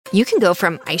You can go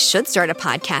from I should start a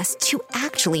podcast to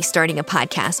actually starting a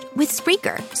podcast with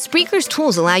Spreaker. Spreaker's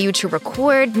tools allow you to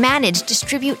record, manage,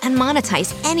 distribute, and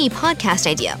monetize any podcast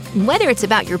idea, whether it's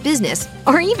about your business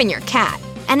or even your cat.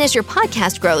 And as your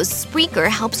podcast grows, Spreaker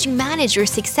helps you manage your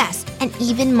success and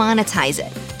even monetize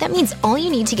it. That means all you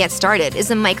need to get started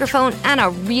is a microphone and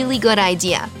a really good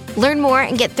idea. Learn more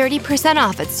and get 30%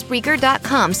 off at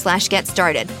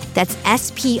Spreaker.com/getstarted. That's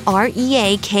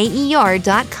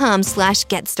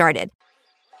SPREAKER.com/getstarted.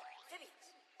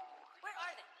 Where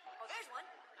are they? Oh, there's one.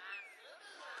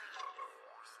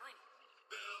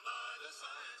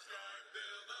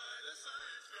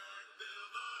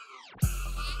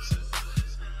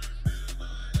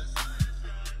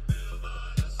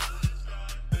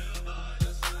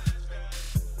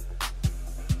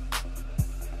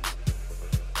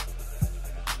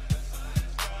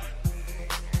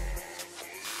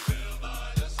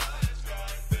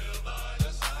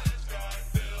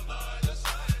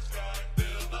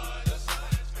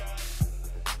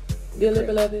 Dearly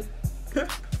beloved,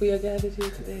 we are gathered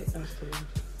here today. I'm sorry.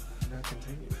 Now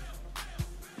continue.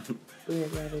 We are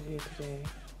gathered here today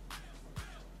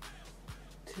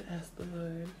to ask the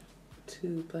Lord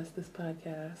to bless this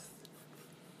podcast,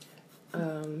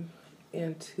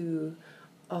 and to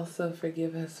also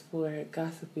forgive us for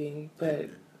gossiping. But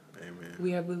Amen.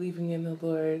 we are believing in the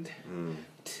Lord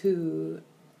to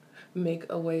make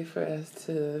a way for us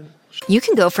to... You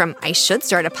can go from I should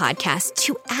start a podcast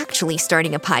to actually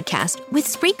starting a podcast with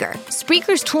Spreaker.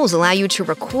 Spreaker's tools allow you to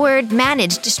record,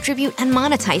 manage, distribute, and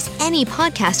monetize any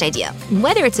podcast idea,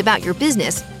 whether it's about your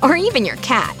business or even your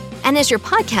cat. And as your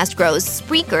podcast grows,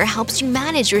 Spreaker helps you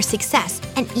manage your success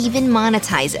and even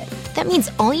monetize it. That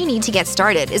means all you need to get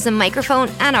started is a microphone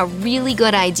and a really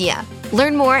good idea.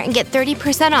 Learn more and get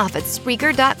 30% off at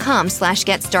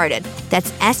Spreaker.com/getstarted. That's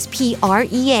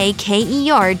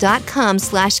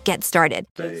SPREAKER.com/getstarted.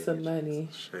 Get some money.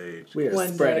 Shade. We are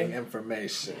One spreading day.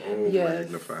 information Oh, Yes.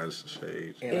 magnifies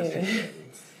shade. and Yeah.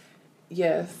 opinions.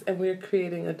 Yes, and we're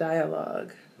creating a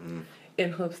dialogue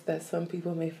in hopes that some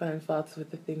people may find faults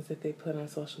with the things that they put on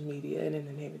social media. And in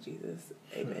the name of Jesus,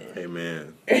 amen.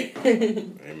 Amen.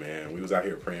 Amen. We was out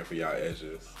here praying for y'all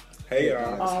edges. Hey,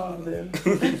 y'all. All of them.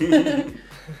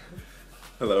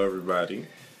 Hello, everybody.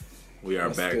 We are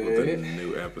What's back with good? a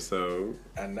new episode.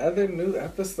 Another new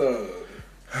episode.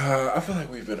 I feel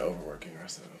like we've been overworking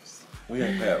ourselves. We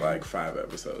have had like 5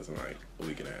 episodes in like a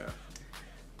week and a half.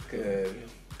 Good.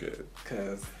 Good.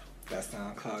 Because that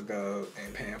SoundCloud go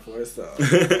ain't paying for itself.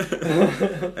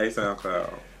 Hey,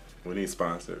 SoundCloud. We need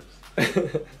sponsors.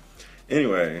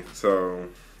 Anyway, so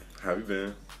how have you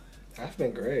been? I've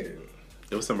been great.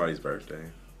 It was somebody's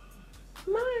birthday.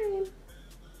 Mine.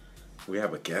 We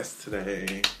have a guest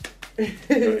today.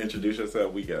 Introduce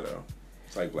yourself. We ghetto.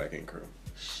 It's like Black Ink Crew.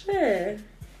 Sure.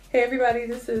 Hey everybody,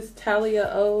 this is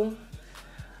Talia O,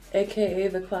 aka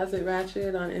The Closet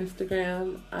Ratchet on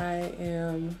Instagram. I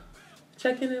am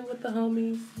checking in with the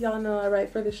homies. Y'all know I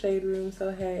write for the Shade Room,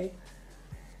 so hey.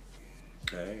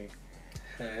 Hey.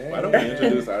 Hey. Why don't we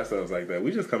introduce ourselves like that?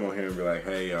 We just come on here and be like,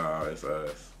 hey y'all, it's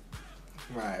us.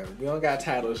 Right. We don't got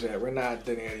titles yet. We're not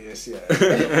delirious yet.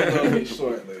 We'll be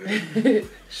shortly.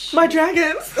 My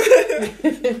dragons!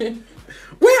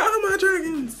 Where are my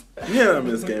dragons? Yeah, I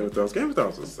miss Game of Thrones. Game of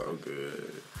Thrones was so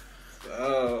good.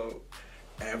 So,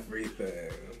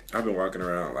 everything. I've been walking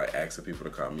around like asking people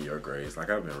to call me your Grace. Like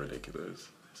I've been ridiculous.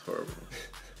 It's horrible.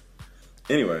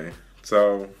 Anyway,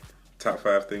 so top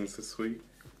 5 things this week.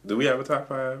 Do we have a top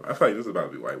 5? I feel like this is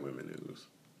about to be white women news.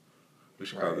 We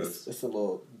should call Right. this. It's a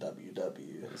little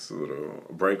WW. It's a little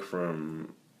break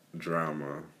from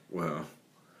drama. Well,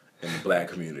 in the black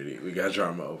community, we got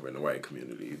drama over in the white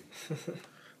community.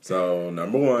 So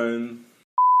number 1.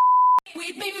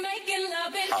 We be making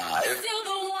love and he's still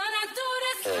the one I do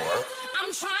this.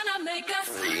 I'm trying to make us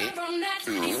from that.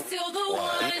 He's still the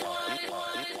one.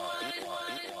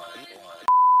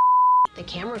 The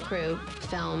camera crew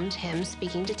filmed him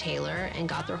speaking to Taylor and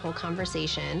got their whole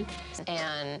conversation.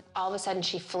 And all of a sudden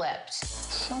she flipped.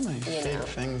 So many fake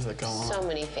things that go on. So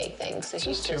many fake things. So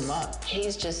he's too much.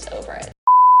 He's just over it.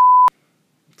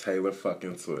 Taylor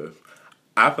fucking Swift.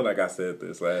 I feel like I said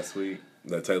this last week,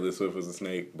 that Taylor Swift was a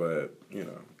snake, but, you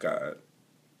know, God.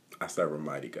 I serve a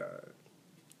mighty God.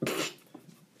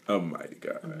 A mighty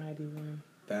God. Mighty one.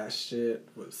 That shit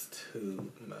was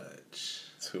too much.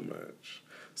 Too much.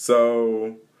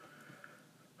 So,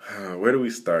 where do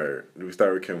we start? Do we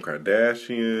start with Kim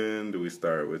Kardashian? Do we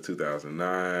start with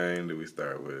 2009? Do we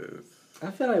start with...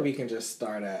 I feel like we can just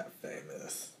start at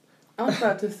famous. I was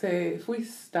about to say, if we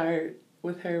start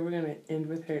with her, we're going to end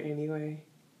with her anyway.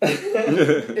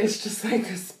 it's just like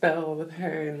a spell with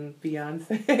her and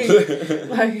Beyonce.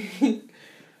 Like,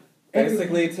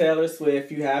 basically, Taylor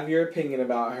Swift, you have your opinion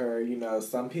about her. You know,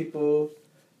 some people,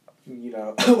 you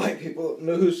know, white people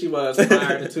knew who she was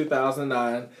prior to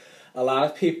 2009. A lot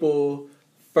of people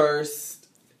first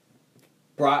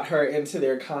brought her into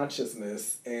their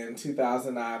consciousness in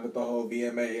 2009 with the whole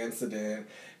VMA incident.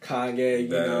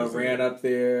 Kanye, ran up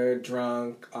there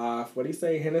drunk off, what do you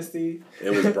say, Hennessy?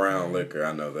 It was brown liquor,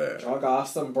 I know that. Drunk off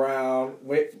some brown.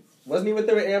 Wait, wasn't he with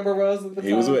there with Amber Rose at the time?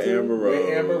 He was with too? Amber Rose.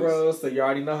 With Amber Rose, so you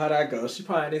already know how that goes. She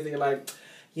probably didn't think like,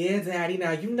 yeah, Daddy,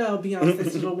 now you know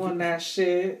Beyonce should have won that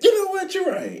shit. You know what?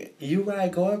 You're right. You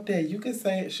right. Go up there. You can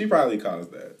say it. She probably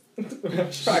caused that.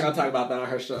 She's probably gonna talk about that on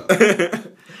her show.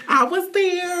 I was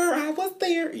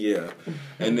there. Yeah.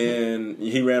 And then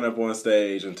he ran up on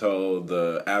stage and told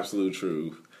the absolute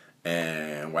truth,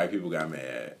 and white people got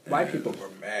mad. White people were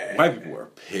mad. White people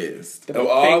were pissed. The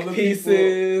think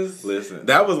pieces. People, listen,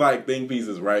 that was like think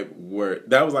pieces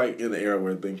that was like in the era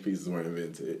where think pieces were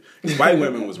invented. White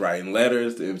women was writing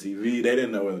letters to MTV. They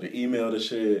didn't know whether to email the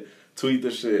shit, tweet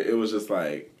the shit. It was just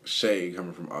like shade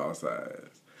coming from all sides.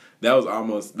 That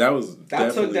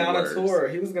took down worse. A tour.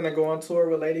 He was gonna go on tour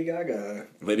with Lady Gaga.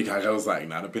 Lady Gaga was like,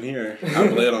 not up in here.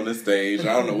 I'm lit on this stage.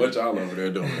 I don't know what y'all over there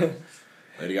doing.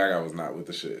 Lady Gaga was not with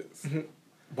the shits.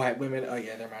 White women, oh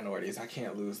yeah, they're minorities. I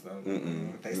can't lose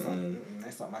them. They something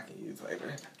I can use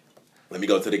later. Let me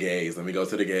go to the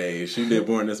gays. She did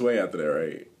Born This Way after that,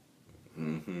 right?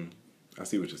 I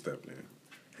see what you're stepping in.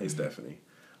 Hey, Stephanie.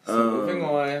 So moving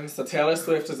on. So Taylor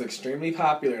Swift is extremely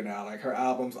popular now. Like, her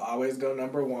albums always go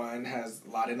number one, has a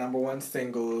lot of number one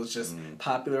singles, just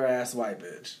popular ass white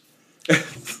bitch.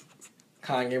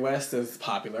 Kanye West is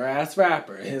popular ass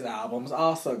rapper. His albums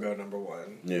also go number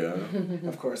one. Yeah.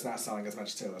 Of course, not selling as much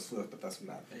as Taylor Swift, but that's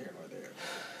not here nor there.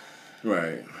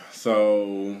 Right.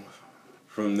 So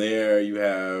from there, you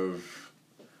have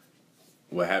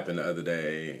what happened the other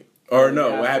day. Or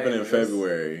no, what happened in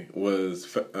February was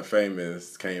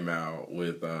Famous came out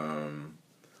with on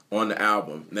the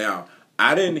album. Now,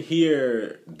 I didn't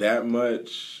hear that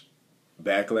much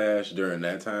backlash during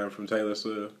that time from Taylor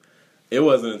Swift. It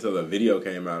wasn't until the video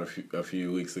came out a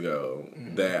few weeks ago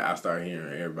that I started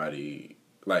hearing everybody,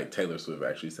 like Taylor Swift,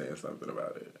 actually saying something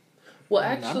about it. Well,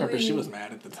 actually, I remember she was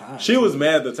mad at the time. She was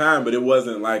mad at the time, but it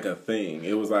wasn't like a thing.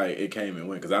 It was like it came and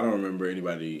went because I don't remember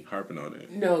anybody harping on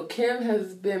it. No, Kim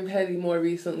has been petty more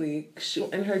recently.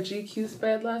 In her GQ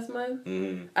spread last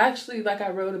month, actually, like I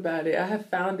wrote about it, I have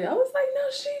found it. I was like,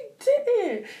 no, she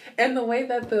didn't. And the way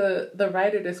that the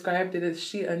writer described it is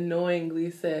she annoyingly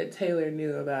said Taylor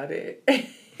knew about it.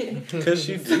 Because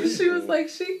she did. So she was like,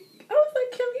 I was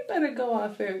like, Kim, you better go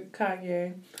off there,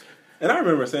 Kanye. And I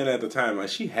remember saying at the time, like,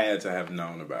 she had to have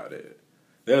known about it.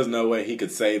 There was no way he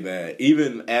could say that.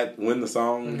 Even when the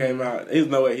song came out, there's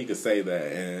no way he could say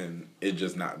that and it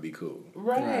just not be cool.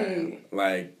 Right.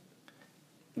 Like,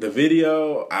 the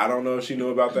video, I don't know if she knew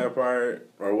about that part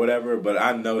or whatever, but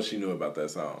I know she knew about that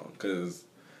song because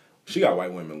she got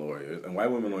white women lawyers, and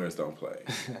white women lawyers don't play.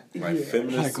 Like,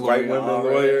 feminist like white women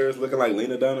lawyers looking like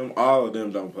Lena Dunham, all of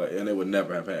them don't play, and they would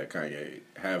never have had Kanye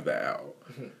have that out,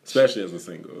 especially as a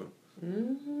single.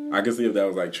 I can see if that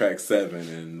was like track 7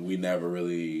 and we never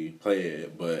really play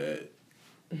it, but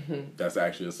that's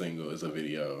actually a single. It's a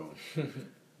video.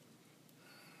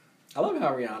 I love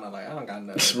how Rihanna, like, I don't got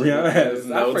nothing. Rihanna has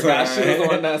no time. I forgot she was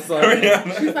on that song.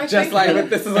 She's like, just like, but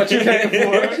this is what you came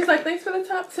for. She's like, thanks for the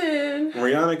top 10.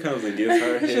 Rihanna comes and gives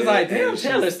her She's like, damn,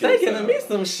 Taylor, stay giving me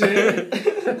some shit.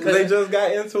 They just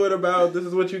got into it about this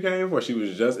is what you came for. She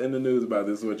was just in the news about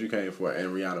this is what you came for,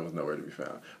 and Rihanna was nowhere to be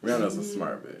found. Rihanna's a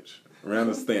smart bitch.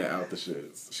 Rihanna's staying out the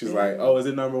shits. She's like, oh, is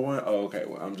it number one? Oh, okay,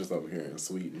 well, I'm just over here in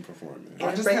suite and performing.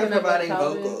 I'm just providing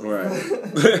vocals.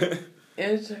 Right.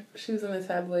 And she was in the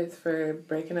tabloids for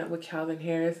breaking up with Calvin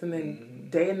Harris and then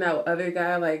dating that other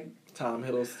guy, like Tom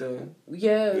Hiddleston.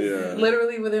 Yes, yeah.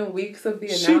 Literally within weeks of the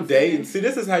announcement. She dating. See,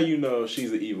 this is how you know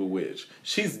she's an evil witch.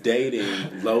 She's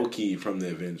dating Loki from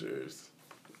the Avengers,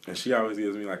 and she always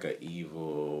gives me like an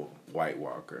evil White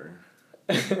Walker.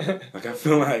 Like, I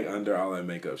feel like under all that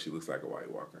makeup, she looks like a White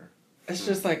Walker. It's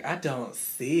just like, I don't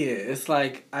see it. It's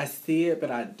like, I see it,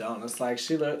 but I don't. It's like,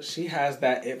 she has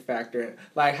that it factor.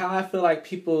 Like, how I feel like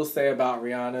people say about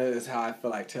Rihanna is how I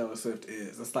feel like Taylor Swift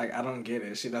is. It's like, I don't get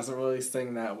it. She doesn't really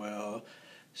sing that well.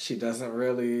 She doesn't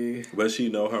really But she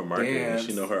know her market and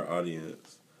she know her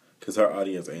audience. Because her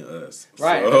audience ain't us.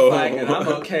 Right. So. It's like, and I'm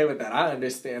okay with that. I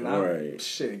understand. Right.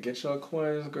 Shit, get your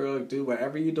coins, girl. Do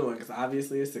whatever you're doing. Because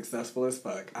obviously it's successful as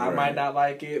fuck. I might not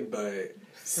like it, but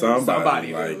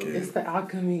Somebody like it. It's the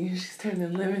alchemy. She's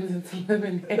turning lemons into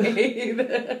lemonade.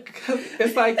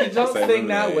 It's like you don't sing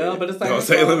that well, but it's like don't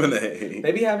say lemonade.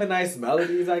 They be having nice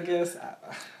melodies, I guess.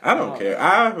 I don't care.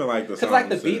 I haven't liked the song. Because like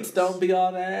the beats don't be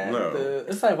all that. No.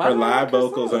 It's like why her do I like live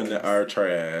vocals songs? are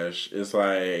trash. It's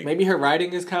like maybe her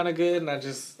writing is kind of good, and I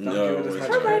just don't give it as much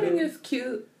her credit. writing is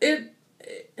cute.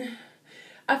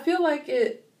 I feel like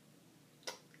it.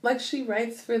 Like she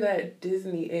writes for that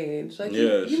Disney age. Like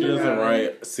yeah, she know doesn't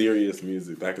write serious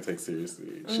music that I can take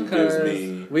seriously. She gives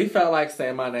me. We felt like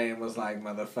Say My Name was like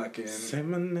motherfucking Say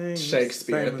my name,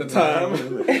 Shakespeare say at the my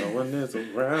time. name, no one is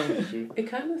around you. It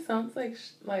kind of sounds like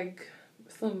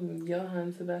some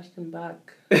Johann Sebastian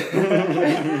Bach with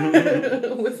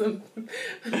some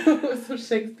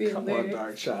Shakespeare. Come on,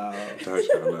 Dark Child. Dark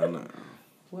Child, no.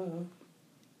 Whoa.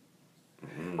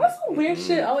 What's some weird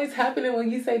shit always happening when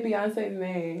you say Beyonce's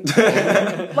name?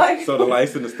 Like, so the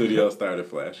lights in the studio started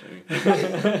flashing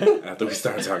after we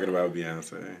started talking about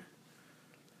Beyonce.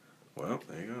 Well,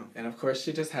 there you go. And of course,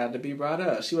 she just had to be brought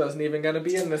up. She wasn't even going to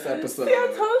be in this episode. See,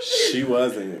 I told you. She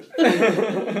wasn't,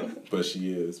 but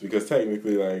she is because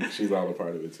technically, like, she's all a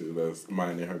part of it too. That's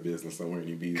minding her business somewhere in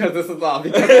Ibiza. Because this is all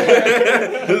because of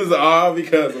her. This is all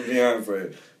because of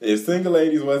Beyonce. If Single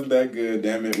Ladies wasn't that good,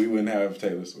 damn it, we wouldn't have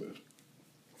Taylor Swift.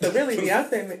 So really,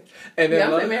 Beyonce made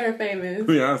her famous.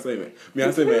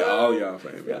 Beyonce made all y'all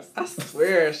famous. I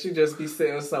swear, she just be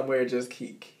sitting somewhere just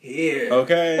keep here.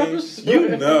 Okay,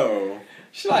 you know.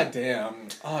 She like, damn,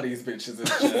 all these bitches is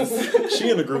just... She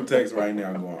in the group text right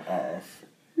now going off.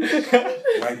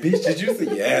 Like, bitch, did you say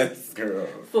yes, girl?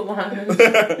 Solange.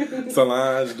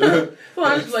 Solange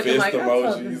looking like,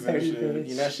 emojis and shit.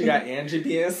 You know she got Angie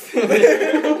BS.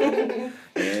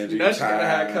 Angie, you know she gotta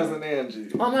have cousin Angie.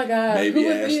 Oh my god. Maybe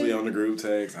Ashley on the group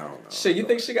text. I don't know. Shit, you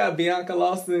think she got Bianca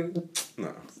Lawson?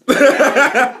 No.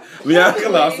 Bianca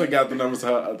Lawson got the numbers to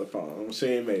her other phone. She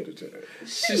ain't made it yet.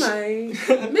 She might.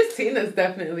 Miss Tina's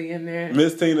definitely in there.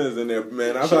 Miss Tina's in there,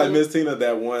 man. I feel like Miss Tina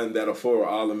that one that'll forward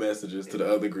all the messages to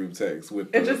the other group text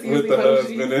with the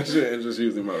husband and shit and just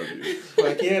use emojis.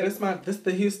 Like, yeah, this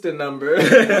the Houston number.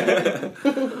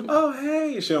 Oh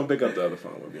hey, she don't pick up the other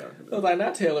phone with Bianca. I was like,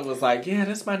 now Taylor was like, yeah,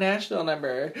 that's my Nashville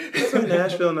number. That's my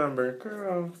Nashville number,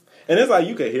 girl. And it's like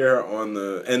you could hear her on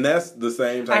the, and that's the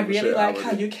same type of shit. I really like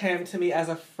how you came to me as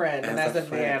a friend and as a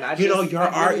man. Your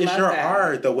art is your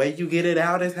art. The way you get it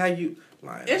out is how you.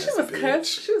 Like, and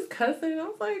she was cussing. I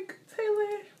was like,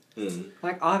 Taylor.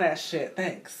 Like all that shit.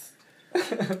 Thanks.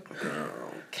 Girl.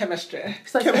 Chemistry.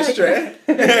 Like, chemistry.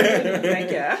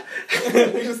 Thank you.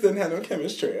 We just didn't have no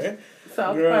chemistry.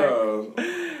 South Girl. Park.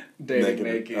 Dating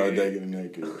naked. Oh, dating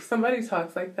naked. Somebody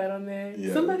talks like that on there.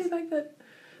 Yes. Somebody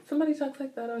talks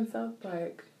like that on South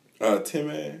Park.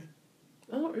 Timmy.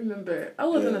 I don't remember. I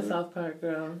wasn't a South Park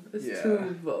girl. It's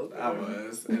too vulgar. I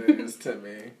was, and it is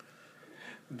Timmy.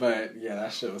 But yeah,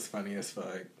 that shit was funny as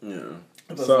fuck. Yeah.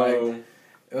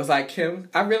 It was like Kim.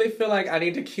 I really feel like I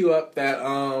need to cue up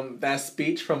that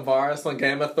speech from Varys on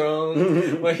Game of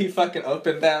Thrones where he fucking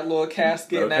opened that little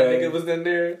casket and that nigga was in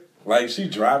there. Like, she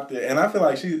dropped it, and I feel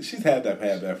like she's had that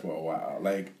for a while.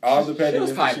 Like, all the pettiness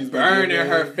she was like she's burning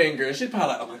her fingers. She's probably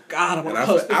like, oh my god, I'm gonna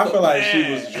post this. I feel like she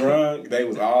was drunk. They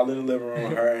was all in the living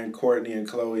room, her and Courtney and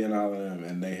Chloe and all of them,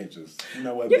 and they had just, you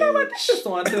know what, this is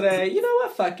on today. You know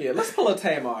what, fuck it. Let's pull a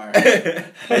Tamar.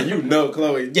 And you know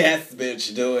Chloe, yes,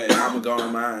 bitch, do it. I'm gonna go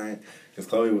on mine. Because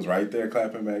Chloe was right there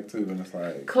clapping back too, and it's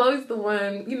like... Chloe's the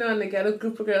one, you know, in the ghetto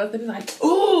group of girls, they're like,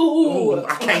 ooh!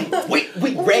 I can't wait,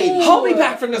 we ready. Hold me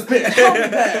back from this bitch. Hold me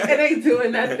back. It ain't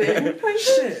doing nothing. Like,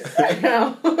 shit.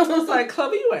 I was like,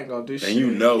 Chloe, you ain't gonna do shit. And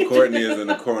you know Courtney is in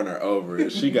the corner over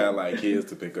it. She got, like, kids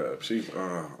to pick up. She's,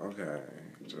 okay.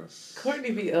 Just...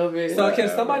 Courtney be over it. So can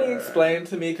somebody explain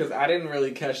to me, because I didn't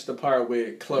really catch the part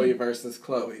with Chloe versus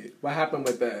Chloe. What happened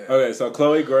with that? Okay, so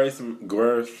Chloe Grace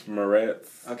Moretz.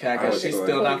 Okay, I guess she's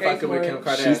still not fucking with Kim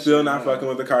Kardashian. She's still not fucking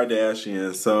with the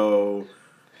Kardashians, so...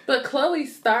 But Chloe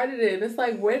started it. It's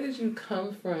like, where did you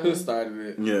come from? Who started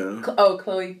it? Yeah.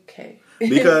 Chloe K.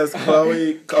 Because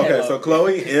Chloe... Okay, so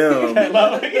Chloe M...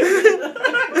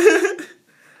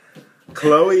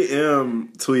 Chloe M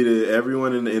tweeted,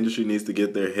 everyone in the industry needs to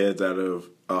get their heads out of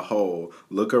a hole,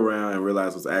 look around, and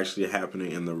realize what's actually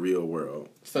happening in the real world.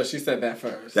 So she said that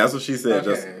first. That's what she said.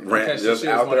 Okay. Just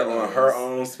out there on her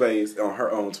own space, on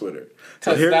her own Twitter.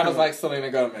 So that was like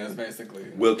Selena Gomez, basically.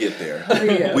 We'll get there.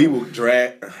 Yeah. We will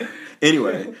drag...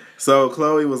 Anyway, so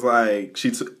Chloe was like,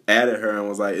 she added her and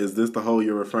was like, is this the hole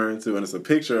you're referring to? And it's a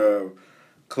picture of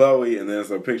Chloe, and then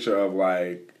it's a picture of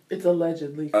like... It's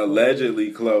allegedly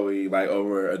Chloe, like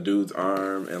over a dude's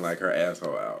arm and like her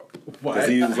asshole out. Because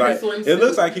he was like, swimsuit. it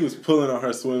looks like he was pulling on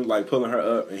her pulling her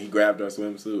up, and he grabbed her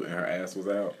swimsuit, and her ass was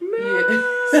out. Yeah.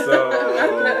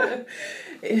 So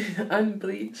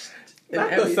unbleached.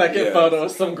 Not the second photo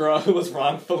of some girl who was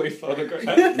wrongfully photographed.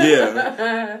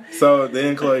 Yeah. So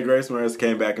then Chloe Grace Moretz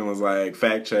came back and was like,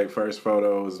 fact check, first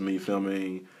photo was me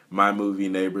filming my movie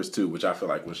Neighbors 2, which I feel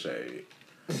like was shade.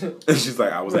 And she's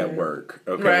like, I was at work,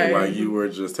 okay, while you were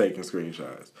just taking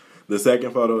screenshots. The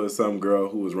second photo is some girl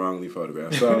who was wrongly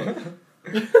photographed. So,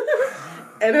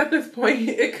 and at this point,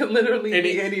 it could literally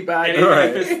be anybody. And even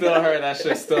if it's still her, that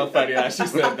shit's still funny that she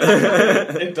said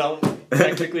that. It don't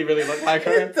technically really look like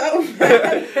her. It don't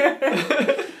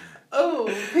matter. Oh,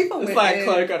 people. It's like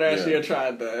Khloe Kardashian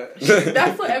tried that.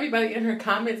 That's what everybody in her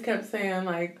comments kept saying.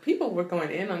 Like, people were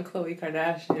going in on Khloe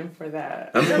Kardashian for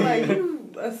that. They're like,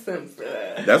 you a simp for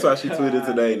that. That's why she tweeted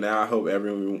today. Now I hope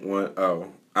everyone. Oh,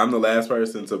 I'm the last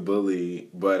person to bully,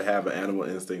 but have an animal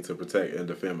instinct to protect and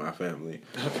defend my family.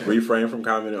 Okay. Refrain from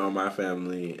commenting on my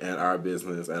family and our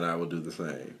business, and I will do the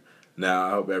same. Now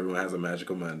I hope everyone has a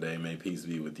magical Monday. May peace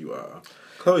be with you all.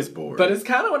 Chloe's bored. But it's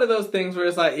kind of one of those things where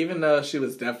it's like, even though she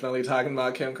was definitely talking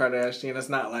about Kim Kardashian, it's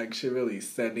not like she really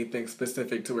said anything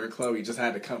specific to where Khloe just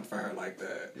had to come for her like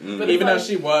that. But even though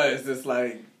she was, it's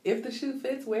like, if the shoe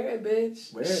fits, wear it,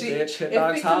 bitch. Wear it, bitch. Hit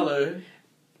dogs holler.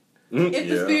 If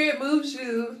the spirit moves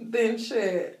you, then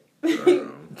shit. Then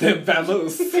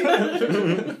vamoose.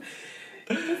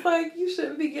 It's like, you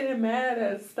shouldn't be getting mad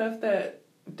at stuff that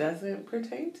doesn't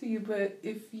pertain to you, but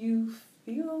if you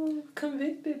feel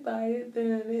convicted by it,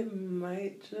 then it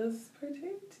might just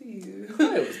pertain to you.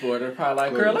 It was bored. They're probably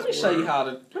like, girl, let me show you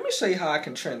how I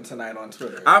can trend tonight on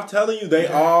Twitter. I'm telling you, they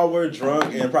all were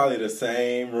drunk in probably the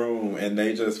same room, and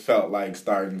they just felt like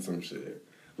starting some shit.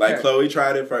 Like, Khloe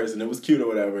tried it first, and it was cute or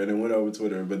whatever, and it went over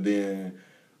Twitter, but then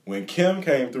when Kim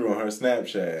came through on her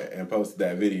Snapchat and posted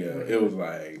that video, it was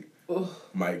like,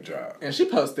 mic drop. And she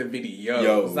posted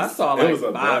videos. I saw like 5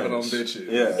 of them bitches.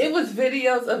 Yeah. It was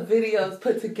videos of videos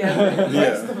put together.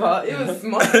 First of all, it was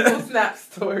multiple Snap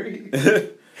stories.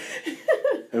 It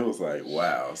was like,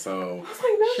 wow. So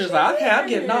she was like, okay, I'm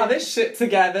getting all this shit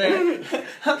together.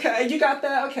 Okay, you got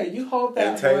that? Okay, you hold that.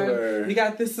 And Taylor, one. You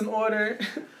got this in order.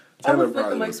 Taylor I was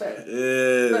looking like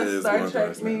that Star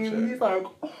Trek meme. He's like,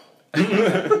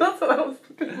 that's what I was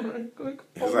thinking.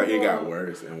 It's like it got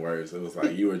worse and worse. It was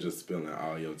like you were just spilling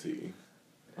all your tea.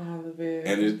 All of it.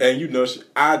 And you know,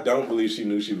 I don't believe she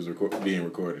knew she was being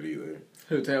recorded either.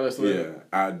 Who, Taylor Swift? Yeah,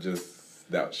 I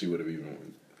just doubt she would have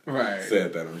even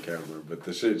said that on camera. But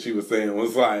the shit she was saying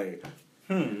was like,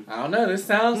 I don't know. This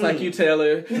sounds like you,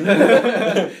 Taylor.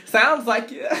 Sounds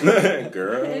like you.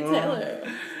 Girl. Hey, Taylor.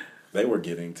 They were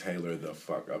getting Taylor the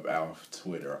fuck up off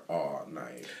Twitter all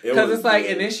night. Because it's like,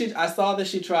 and then I saw that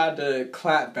she tried to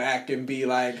clap back and be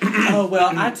like, "Oh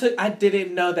well, I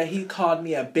didn't know that he called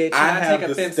me a bitch. I take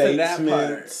offense to that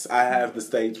part." I have the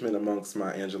statement amongst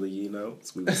my Angela Yee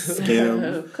notes. We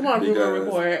skim. Come on, rumor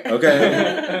report.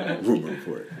 Okay, rumor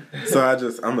report. So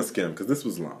I'm a skim because this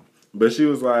was long. But she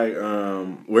was like,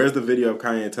 where's the video of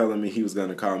Kanye telling me he was going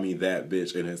to call me that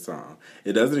bitch in his song?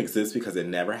 It doesn't exist because it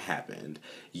never happened.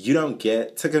 You don't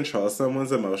get to control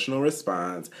someone's emotional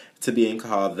response to being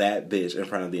called that bitch in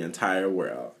front of the entire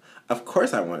world. Of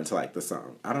course I wanted to like the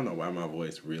song. I don't know why my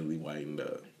voice really whitened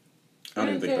up. I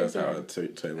don't even think that's how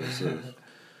Taylor Swift.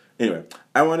 Anyway,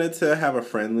 I wanted to have a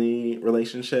friendly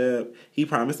relationship. He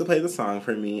promised to play the song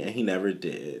for me, and he never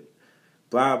did.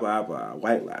 Blah, blah, blah.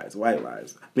 White lies, white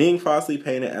lies. Being falsely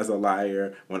painted as a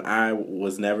liar when I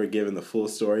was never given the full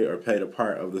story or played a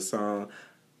part of the song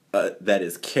that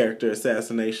is character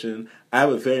assassination. I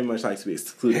would very much like to be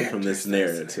excluded from this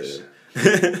narrative.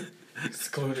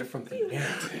 Excluded from the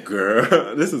narrative.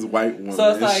 Girl, this is white woman.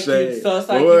 So it's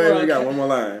like, we got one more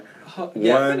line.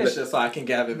 Finish it so I can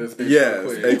gather this bitch yes,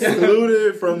 real quick.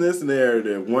 Excluded from this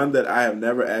narrative. One that I have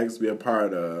never asked to be a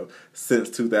part of since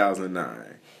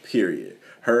 2009. Period.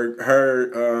 Her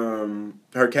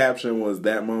caption was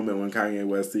that moment when Kanye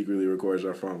West secretly records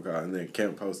your phone call and then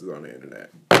Kim posted it on the internet.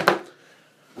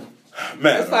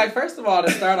 Man, it's like, first of all,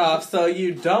 to start off, so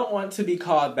you don't want to be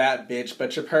called that bitch,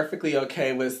 but you're perfectly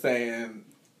okay with saying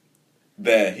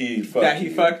that he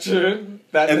fucked you.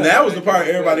 And that was the part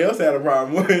everybody else had a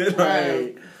problem with.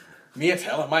 Right. Me and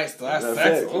Taylor might still have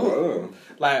sex.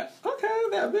 Like, okay,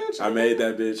 that bitch. I made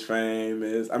that bitch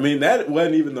famous. I mean, that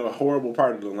wasn't even the horrible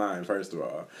part of the line, first of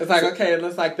all. It's like, okay, it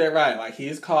looks like they're right. Like,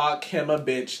 he's called Kim a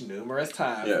bitch numerous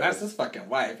times. Yeah. And that's his fucking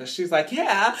wife. And she's like,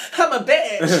 yeah, I'm a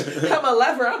bitch. I'm a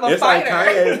lover. I'm a fighter.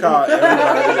 It's like Kanye's called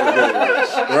everybody a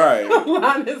bitch. Right.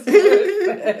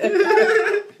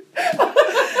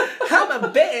 I'm a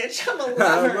bitch. I'm a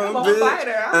lover. I'm a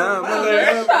fighter. I'm a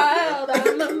mother. Child.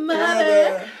 I'm a mother.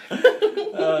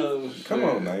 Come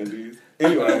on, 90s.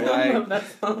 Anyway, I love that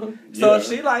song. So Yeah. if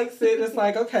she likes it, it's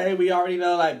like, okay, we already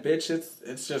know, like, bitch,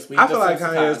 it's just we. I feel like desensitized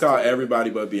Kanye has called to it. everybody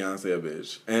but Beyonce a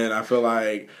bitch, and I feel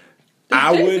like Does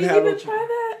I Jay-Z wouldn't have even a try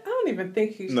that? I don't even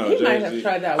think he No, might Jay-Z. have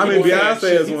tried that. I mean, once. Beyonce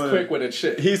is He's one. quick with a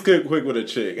chick. He's quick with a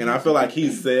chick, and I feel like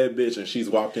he said bitch, and she's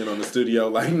walked in on the studio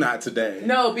like not today.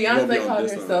 No, You won't be Beyonce on called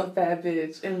this herself one. bad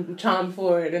bitch and Tom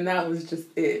Ford, and that was just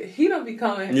it. He don't be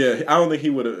calling. Yeah, I don't think he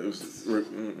would have.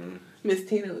 Miss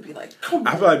Tina would be like, come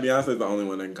I on. feel like Beyonce's the only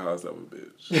one that can call herself a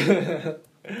bitch.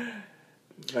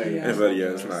 Yeah. But yeah,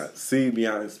 it's not. See,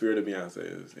 Beyonce, Spirit of Beyonce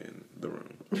is in the room.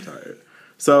 I'm tired.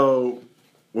 So,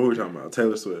 what were we talking about?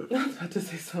 Taylor Swift. I was about to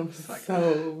say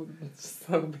something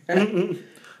so bad.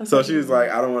 So she was like,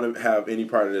 I don't want to have any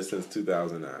part of this since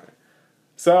 2009.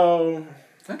 So,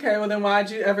 Okay, well then why'd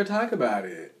you ever talk about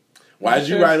it? why'd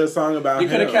you write a song about You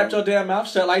him? could have kept your damn mouth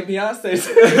shut like Beyonce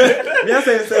said.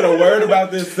 Beyonce ain't said a word about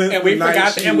this since and we the night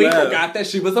forgot. she And we left. forgot that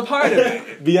she was a part of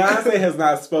it. Beyonce has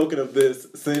not spoken of this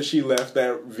since she left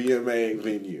that VMA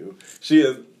venue. She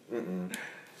is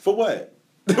for what?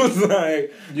 It was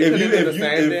like You could have done the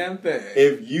same damn thing.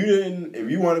 If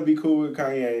you want to be cool with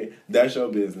Kanye, that's your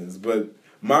business. But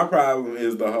my problem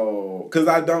is the whole, because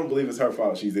I don't believe it's her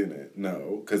fault she's in it.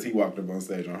 No, because he walked up on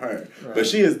stage on her. Right. But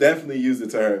she has definitely used it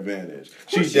to her advantage.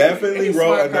 She course she definitely did. Any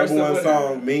wrote a smart number person one would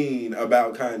song have. mean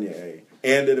about Kanye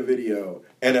and did a video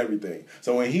and everything.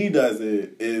 So when he does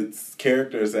it, it's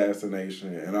character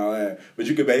assassination and all that. But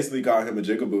you could basically call him a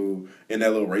jigaboo in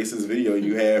that little racist video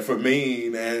you had for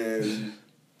mean, and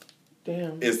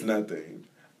Damn. it's nothing.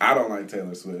 I don't like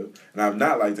Taylor Swift, and I've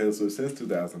not liked Taylor Swift since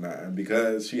 2009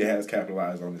 because she has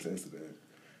capitalized on this incident.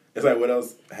 It's like, what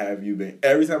else have you been?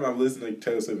 Every time I've listened to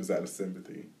Taylor Swift, it's out of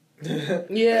sympathy. Yeah, And she's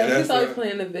that's always not-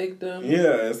 playing the victim.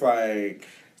 Yeah, it's like...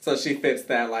 So she fits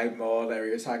that like mold that we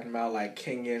were talking about, like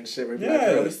Kenyan shit. We'd be Yeah. like,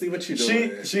 girl, we see what you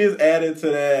doing. She is added to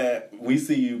that "we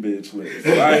see you, bitch" list.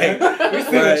 Like,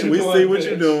 we doing, see what bitch.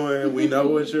 you're doing. We know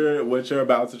what you're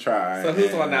about to try. So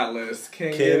who's And on that list?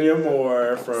 Kenya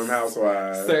Moore from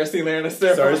Housewives. Cersei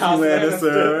Lannister from Cersei House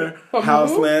Lannister, From House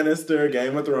who? Lannister,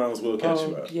 Game of Thrones will catch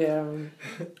you Oh, up. yeah.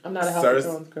 I'm not a House Cersei- of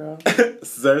Thrones girl.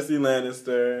 Cersei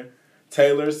Lannister,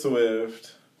 Taylor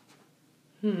Swift.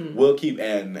 We'll keep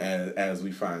adding as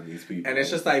we find these people. And it's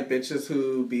just like bitches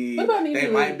who be, What about they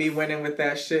Nene might Leakes? be winning with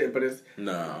that shit, but it's,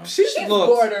 no. she's a little,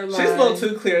 borderline. she's a little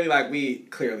too clearly like, we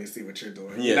clearly see what you're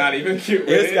doing. Yeah. You're not even cute with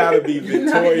It's it. got to be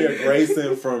Victoria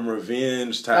Grayson from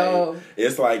Revenge type. Oh.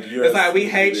 It's like you're. It's a like, we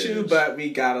sneaky hate bitch. you, but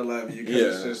we gotta love you because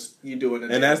it's Yeah. just, you doing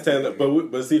it. And that's Taylor,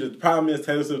 but see, the problem is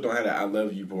Taylor Swift don't have that "I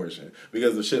love you" portion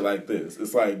because of shit like this.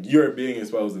 It's like you're being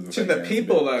exposed as a to the fake-ass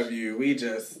people bitch. love you. We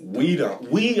just, We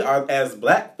don't. We are as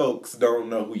black folks don't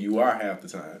know who you are half the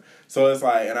time. So it's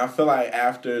like, and I feel like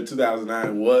after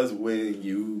 2009 was when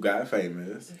you got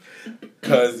famous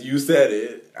because you said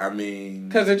it. I mean,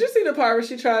 because did you see the part where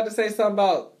she tried to say something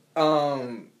about,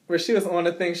 where she was on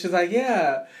the thing, she's like,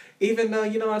 yeah, even though,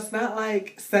 you know, it's not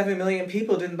like 7 million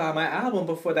people didn't buy my album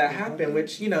before that happened,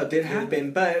 which, you know, did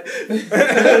happen, but...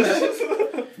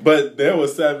 but there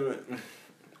was 7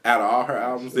 out of all her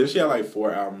albums. Then she had like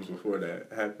 4 albums before that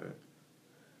happened.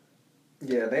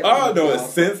 yeah, they... Oh no!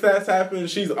 Since that's happened,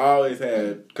 she's always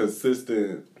had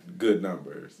consistent good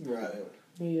numbers, Right.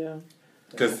 Yeah.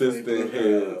 consistent Definitely blew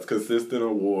her hits, up. consistent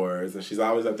awards, and she's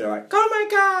always up there like, "Oh my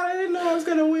god, I didn't know I was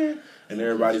gonna win!" And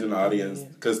everybody's in the audience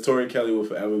because Tori Kelly will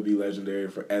forever be legendary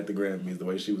for at the Grammys. The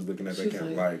way she was looking at that She's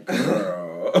camera, like- like,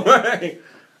 girl, like,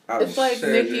 I'm It's like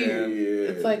sure Nicki. yeah.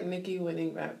 It's like Nicki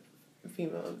winning Rap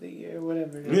Female of the Year,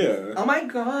 whatever it is. yeah. Oh my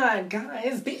god,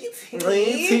 guys, BT.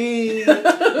 BT,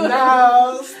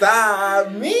 no,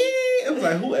 stop me. It was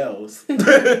like, who else?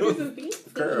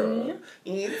 Girl,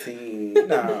 E.T.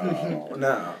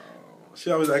 No.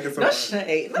 She always acting so. No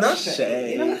shade. No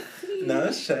shade.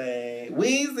 No shade.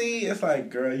 Wheezy. It's like,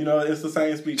 girl, you know, it's the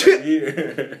same speech every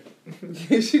year.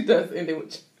 She does end it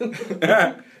with you.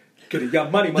 Get it,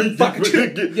 young money,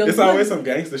 motherfucker. Young It's always money. some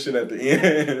gangster shit at the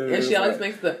end. And she always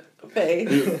makes the face.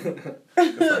 It's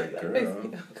like, That makes girl.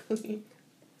 me ugly.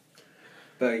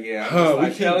 But yeah, I'm Huh, just we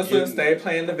like keep Taylor Swift, getting- stay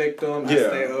playing the victim. I Yeah.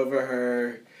 stay over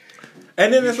her.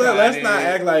 And then it's You like, let's tried not it.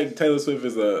 act like Taylor Swift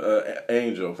is a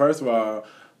angel. First of all,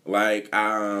 like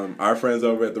our friends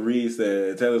over at the Reed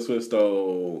said, Taylor Swift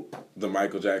stole the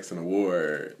Michael Jackson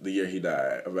award the year he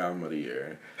died of Album of the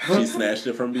Year. She snatched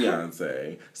it from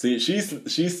Beyonce. See, she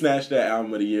snatched that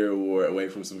Album of the Year award away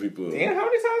from some people. Damn, how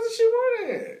many times did she won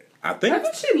it? I think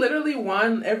Hasn't she literally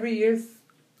won every year?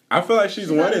 I feel like she's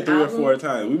She won got it an 3 or album? 4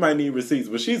 times. We might need receipts,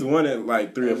 but she's won it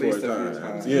like 3 or At 4 least a few times.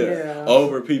 times. Yeah. Yeah.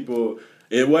 Over people.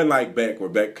 It wasn't like Beck, where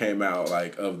Beck came out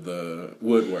like of the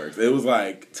woodworks. It was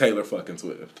like Taylor fucking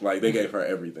Swift. Like they gave her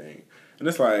everything, and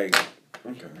it's like,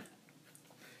 okay.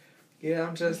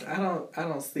 Yeah, I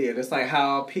don't see it. It's like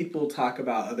how people talk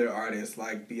about other artists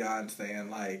like Beyonce and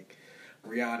like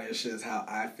Rihanna. It's just how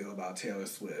I feel about Taylor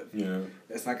Swift. Yeah.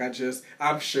 It's like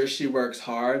I'm sure she works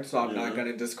hard, so I'm not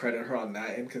gonna discredit her on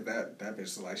that end because that bitch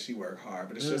is like she worked hard,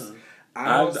 but it's just.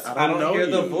 I don't hear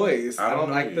the voice. I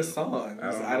don't like the songs.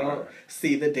 I don't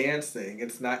see the dancing.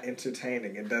 It's not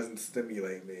entertaining. It doesn't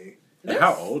stimulate me. And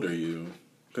how old are you?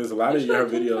 Because a lot of your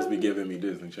videos be giving me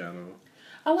Disney Channel.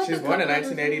 She's born in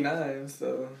 1989,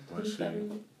 so. Was she?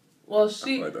 Well, I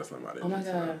feel like that's not my Oh my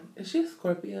god, is she a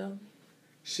Scorpio?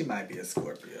 She might be a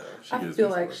Scorpio. I feel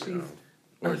like she's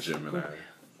or Gemini.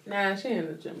 Nah, she ain't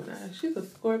a Gemini. She's a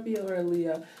Scorpio or a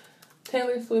Leo.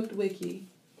 Taylor Swift Wiki.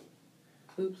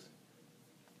 Oops.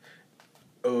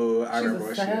 Oh, I remember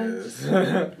what she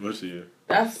is. What's she?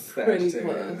 That's pretty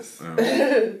close.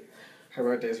 Her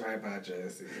birthday's right by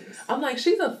Jesse's. I'm like,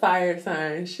 she's a fire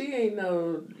sign. She ain't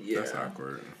no. Yeah. That's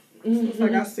awkward. Mm-hmm. It's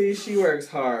like I see she works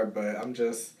hard, but I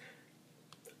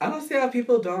don't see how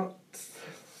people don't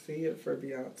see it for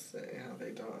Beyonce. How they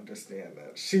don't understand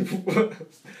that she.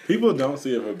 People don't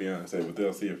see it for Beyonce, but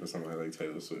they'll see it for somebody like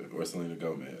Taylor Swift or Selena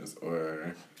Gomez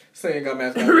or. Selena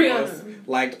Gomez got the most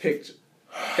liked picture.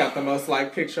 Got the most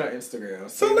liked picture on Instagram.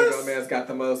 Selena Gomez got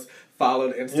the most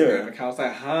followed Instagram accounts.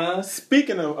 Like, huh?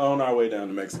 Speaking of on our way down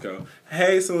to Mexico,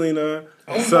 hey Selena.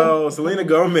 So Selena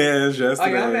Gomez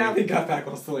yesterday. Oh yeah, I'm happy got back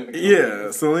on Selena Gomez.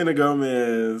 Yeah, Selena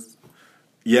Gomez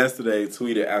yesterday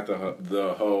tweeted after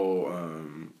the whole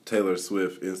Taylor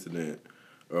Swift incident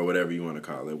or whatever you want to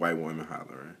call it, white woman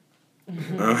hollering.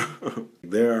 Mm-hmm.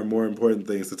 There are more important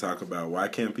things to talk about. Why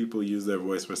can't people use their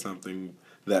voice for something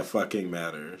that fucking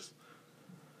matters?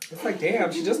 It's like, damn,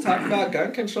 she just talked about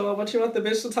gun control. What you want the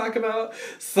bitch to talk about?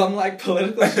 Some, like,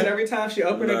 political shit every time she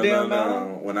opened her damn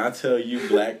mouth? When I tell you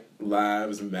Black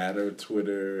Lives Matter,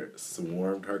 Twitter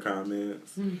swarmed her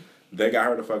comments. They got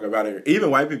her the fuck about it.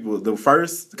 Even white people, the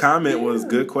first comment was,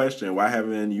 good question. Why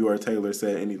haven't you or Taylor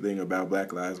said anything about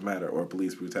Black Lives Matter or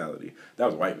police brutality? That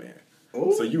was a white man.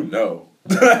 Ooh. So you know.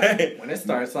 When it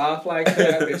starts off like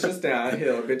that, bitches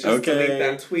downhill. Bitches delete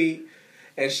that tweet.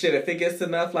 And shit, if it gets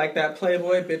enough like that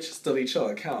Playboy, bitch, delete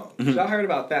your account. Y'all heard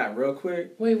about that real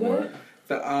quick? Wait, what?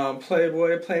 The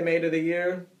Playboy Playmate of the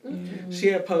Year. Mm-hmm. She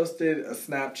had posted a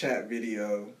Snapchat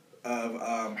video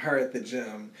of her at the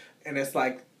gym. And it's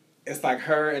like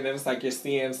her, and then it's like you're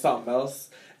seeing something else.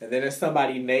 And then there's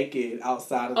somebody naked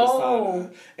outside of the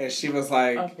sauna. And she was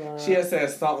like, she had said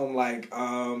something like,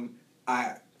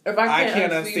 I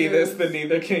can't unsee this, then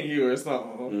neither can you, or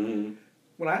something. Mm-hmm.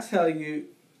 When I tell you,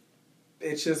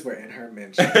 bitches were in her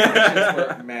mention.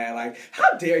 Bitches were mad. Like,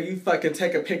 how dare you fucking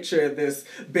take a picture of this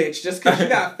bitch just because you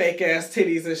got fake ass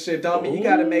titties and shit? Don't mean you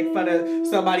gotta make fun of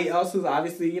somebody else who's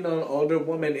obviously, you know, an older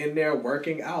woman in there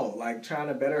working out, like trying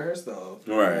to better herself.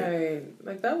 Right.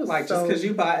 Like, that was like, just because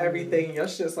you buy everything, your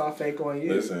shit's all fake on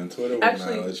you. Listen, Twitter will not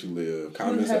let you live.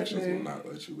 Comment sections will not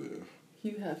let you live.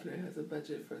 Hugh Hefner has a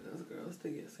budget for those girls to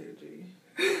get surgery.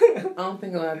 I don't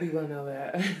think a lot of people know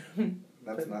that.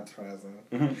 That's not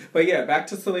present. Mm-hmm. But yeah, back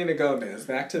to Selena Gomez.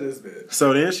 Back to this bitch.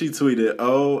 So then she tweeted,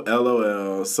 oh,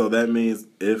 LOL. So that means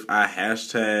if I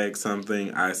hashtag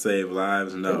something, I save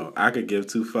lives? No, I could give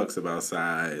two fucks about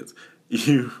sides.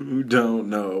 You don't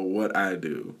know what I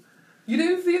do. You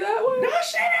didn't see that one? No,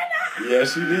 she did not. Yeah,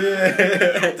 she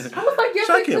did. I was like, yes,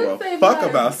 I can't give a fuck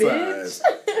about sides.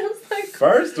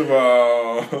 First of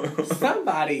all,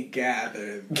 somebody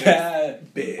gathered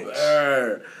that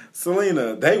bitch.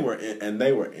 Selena, they were in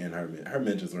her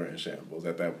mentions were in shambles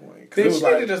at that point. Bitch, she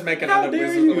need to just make another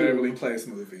Wizards of Waverly Place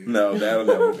movie. No, that'll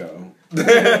never go.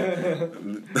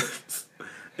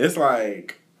 It's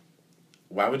like,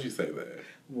 why would you say that?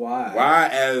 Why? Why,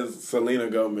 as Selena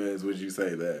Gomez, would you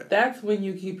say that? That's when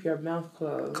you keep your mouth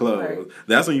closed. Like,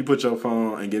 that's when you put your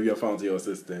phone and give your phone to your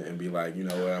assistant and be like, you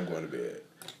know what, I'm going to bed.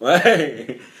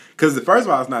 Like, because first of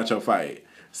all, it's not your fight.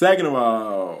 Second of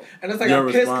all, and it's like I'm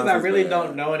pissed because I really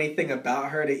don't know anything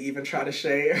about her to even try to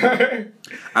shade her.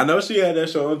 I know she had that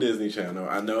show on Disney Channel.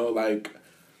 I know, like,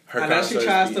 her. I know she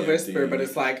tries to whisper, but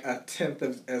it's like a tenth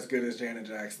of as good as Janet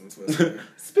Jackson's whisper.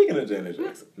 Speaking of Janet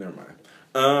Jackson, never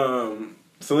mind.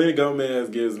 Selena Gomez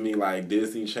gives me like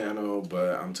Disney Channel,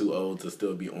 but I'm too old to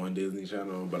still be on Disney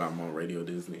Channel, but I'm on Radio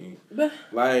Disney. But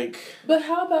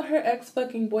how about her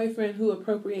ex-fucking boyfriend who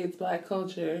appropriates black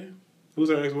culture? Who's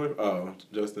her ex-boyfriend? Oh,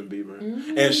 Justin Bieber.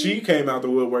 Mm-hmm. And she came out the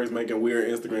woodworks making weird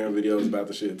Instagram videos about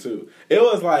the shit too. It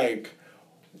was like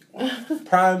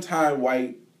primetime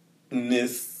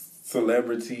whiteness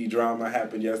celebrity drama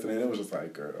happened yesterday, and it was just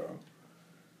like, girl.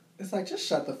 It's like, just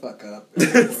shut the fuck up.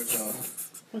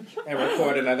 And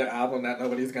record another album that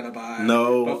nobody's gonna buy.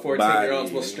 No. But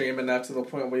 14-year-olds will stream enough to the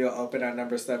point where you'll open at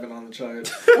number 7 on the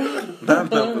chart. Not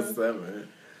number 7.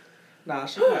 Nah,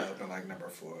 she might open like number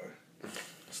 4.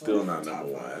 Still not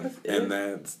number 1. And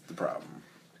that's the problem.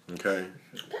 Okay?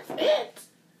 That's it.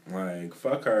 Like,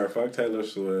 fuck her. Fuck Taylor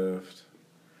Swift.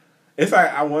 It's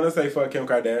like, I want to say fuck Kim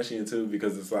Kardashian, too,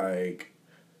 because it's like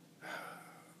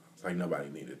nobody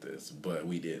needed this, but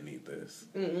we did need this.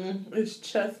 It's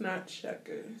chess, not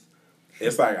checkers.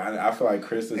 It's like, I feel like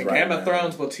Chris is and right Game now. of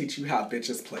Thrones will teach you how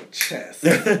bitches play chess.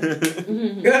 Because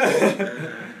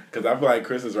I feel like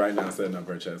Chris is right now setting up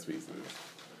her chess pieces.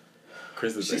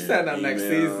 Chris is She's setting up next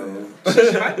email.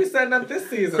 season. She might be setting up this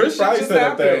season. Chris This probably shit set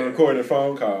just up that happened. recorded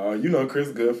phone call. You know Chris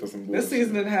good for some bullshit. This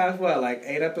season didn't have, what, like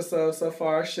 8 episodes so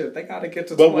far? Shit, they gotta get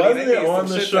to But 20. wasn't They it need on some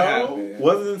the shit to show? happen.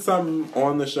 Wasn't something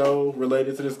on the show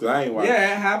related to this? Because I ain't watched.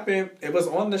 Yeah, it happened. It was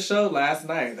on the show last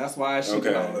night. That's why she did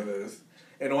Okay. all of this.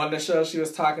 And on the show, she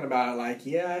was talking about it like,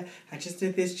 yeah, I just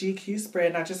did this GQ spread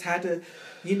and I just had to,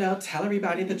 tell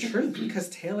everybody the truth because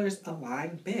Taylor's a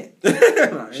lying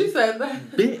bitch. She said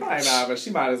that. Bitch. Probably not, but she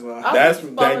might as well. I was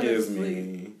That falling gives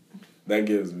asleep.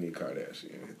 me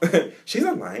Kardashian. She's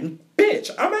a lying bitch.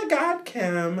 Oh my God,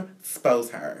 Kim, expose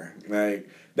her. Like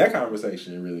that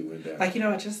conversation really went down. Like, you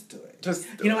know what? Just do it. Just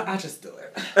do You know it. what? I'll just do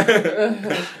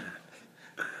it.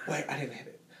 Wait, I didn't hit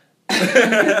it.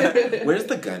 Where's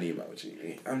the gun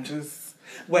emoji? I'm just.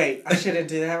 Wait, I shouldn't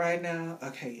do that right now?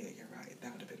 Okay, yeah, you're right.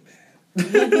 That would have been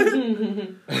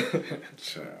bad.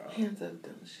 Child. Hands up,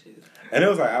 don't shoot. And it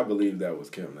was like I believed that was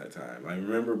Kim that time. I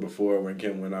remember before when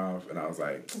Kim went off, and I was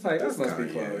like, It's like, "That's this must be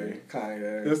Kanye.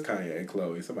 Kanye. This Kanye and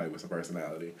Chloe, somebody with some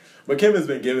personality." But Kim has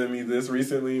been giving me this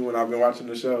recently when I've been watching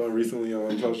the show and recently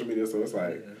on social media. So it's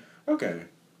like, okay.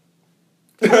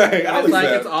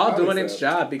 It's all doing its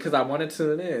job because I want to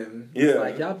tune in. Yeah. It's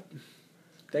like, y'all,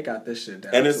 they got this shit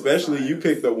down. And to a especially you science.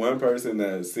 picked the one person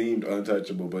that seemed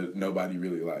untouchable, but nobody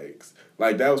really likes.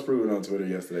 Like that was proven on Twitter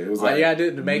yesterday. It was All like you gotta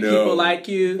do to make people like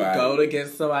you, go nobody.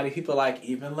 against somebody people like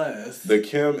even less. The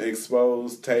Kim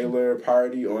exposed Taylor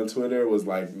party on Twitter was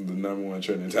like the number one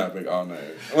trending topic all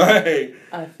night. Like,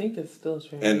 I think it's still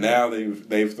trending. and now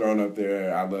they've thrown up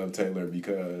there I love Taylor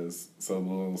because so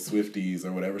little Swifties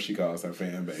or whatever she calls her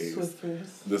fan base, Swifters.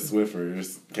 the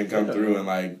Swiffers can come through and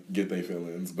like get their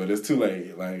feelings, but it's too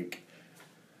late. Like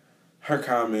her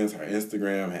comments, her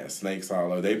Instagram had snakes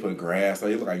all over. They put grass.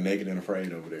 They look like Naked and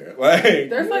Afraid over there. Like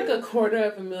There's like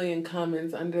 250,000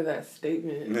 comments under that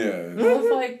statement. yeah. I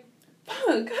was like, fuck,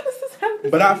 how does this happen?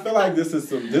 But I feel like this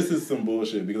is some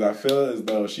bullshit because I feel as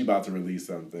though she about to release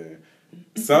something.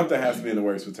 Something has to be in the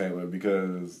works with Taylor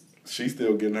because she's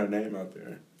still getting her name out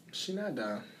there. She not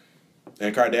done.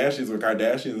 And when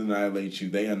Kardashians annihilate you,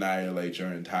 they annihilate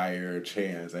your entire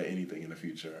chance at anything in the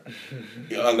future.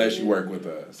 Unless you work with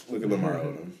us. Look at Lamar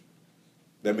Odom.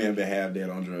 That man been half dead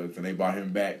on drugs and they brought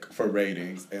him back for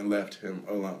ratings and left him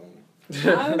alone.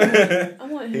 I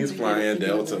want him He's to flying get it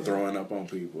Delta, together. throwing up on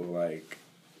people. Like,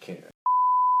 can't.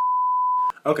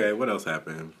 Okay, what else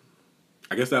happened?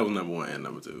 I guess that was number 1 and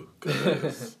number 2.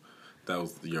 'Cause that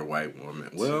was your white woman.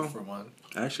 Well, 2 for 1.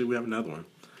 actually, we have another one.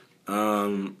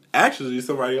 Actually,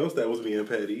 somebody else that was being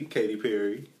petty, Katy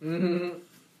Perry. Mm-hmm.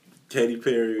 Katy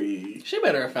Perry. She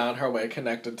better have found her way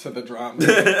connected to the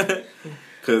drama.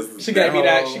 Cause She gave me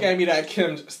that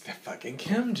Kim, that fucking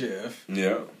Kim gif.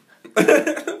 Yeah.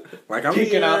 Like I'm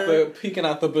peeking here.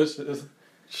 out the bushes.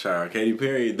 Child, Katy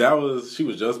Perry. She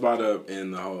was just brought up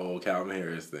in the whole Calvin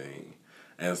Harris thing,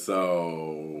 and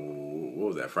so what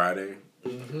was that Friday?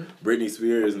 Mm-hmm. Britney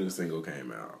Spears' new single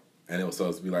came out, and it was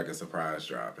supposed to be like a surprise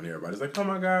drop, and everybody's like, "Oh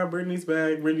my God, Britney's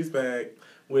back!"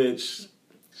 Which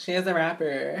She is a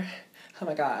rapper. Oh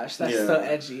my gosh, that's Yeah. so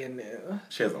edgy and new.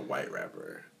 she has a white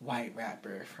rapper. White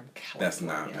rapper from California. That's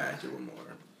not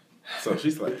Macklemore. So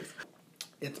she slays.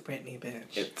 It's Britney,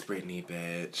 bitch. It's Britney,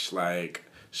 bitch. Like,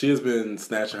 she has been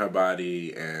snatching her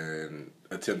body and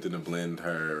attempting to blend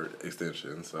her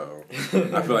extensions, so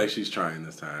I feel like she's trying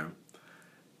this time.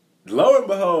 Lo and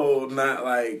behold, not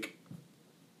like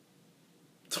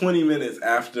 20 minutes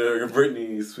after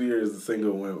Britney Spears'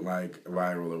 single went like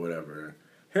viral or whatever,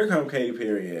 here come Katy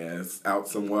Perry ass out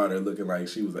some water looking like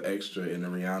she was an extra in the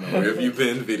Rihanna Where Have You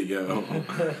Been video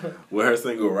with her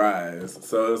single Rise.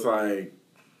 So it's like,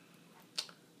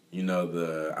 you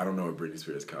know, I don't know what Britney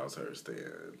Spears calls her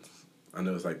stands. I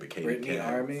know it's like the Katy Britney Cats.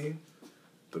 Army?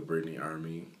 The Britney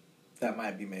Army. That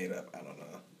might be made up. I don't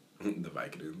know. The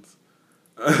Vicodins.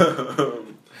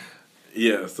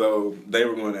 Yeah, so they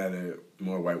were going at it,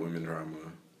 more white women drama.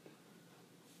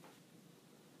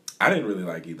 I didn't really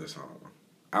like either song.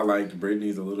 I liked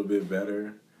Britney's a little bit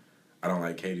better, I don't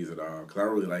like Katie's at all. Because I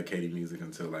don't really like Katie music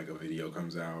until, like, a video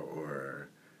comes out or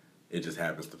it just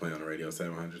happens to play on the radio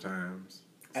 700 times.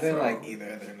 I didn't like either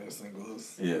of their new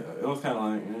singles. Yeah, it was kind of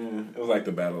like, it was like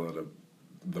the battle of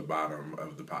the bottom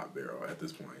of the pop barrel at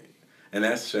this point. And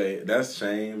that's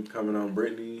shame coming on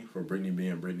Britney for Britney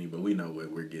being Britney, but we know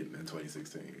what we're getting in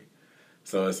 2016.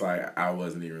 So it's like, I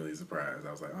wasn't even really surprised.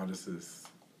 I was like, oh, this is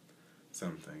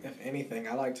something. If anything,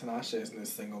 I like Tinashe's new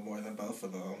single more than both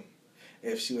of them.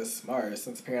 If she was smart,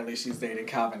 since apparently she's dating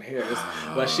Calvin Harris,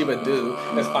 what she would do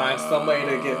is find some way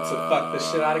to get to fuck the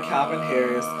shit out of Calvin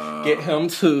Harris, get him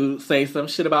to say some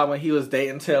shit about when he was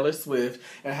dating Taylor Swift,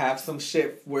 and have some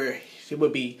shit where it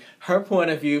would be her point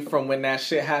of view from when that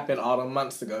shit happened all the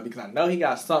months ago, because I know he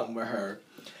got something with her.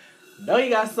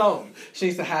 She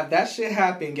needs to have that shit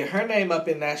happen, get her name up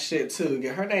in that shit too,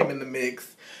 get her name in the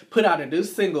mix, put out a new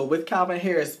single with Calvin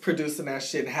Harris producing that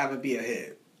shit and have it be a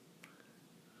hit.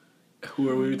 Who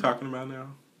are we talking about now?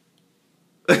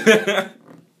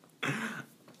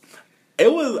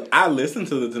 I listened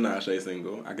to the Tinashe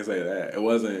single. I can say that. It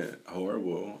wasn't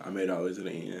horrible. I made it all the way to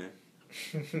the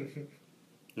end.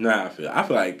 Nah, I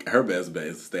feel like her best bet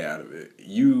is to stay out of it.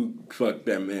 You fuck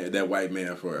that white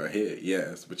man for a hit,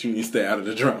 yes, but you need to stay out of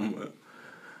the drama.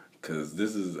 Cause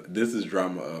this is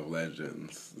drama of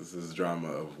legends. This is drama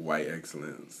of white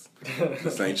excellence.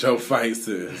 This ain't your fight,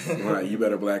 sis. Right, you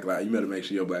better make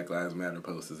sure your Black Lives Matter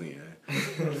post is in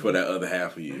for that other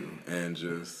half of you, and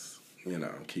just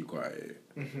keep quiet.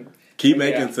 Keep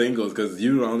making singles, cause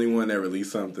you're the only one that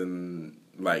released something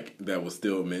like that was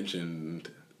still mentioned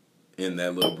in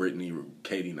that little Britney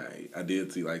Katie night. I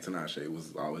did see like Tinashe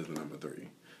was always the number 3.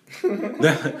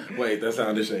 Wait, that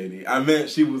sounded shady. I meant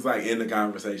she was like in the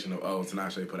conversation of, oh,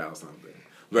 Tinashe put out something,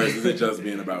 versus it just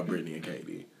being about Britney and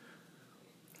Katie.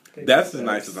 That's as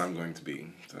nice as I'm going to be.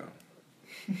 So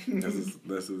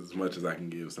this is as much as I can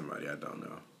give somebody I don't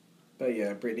know. But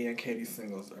yeah, Britney and Katie's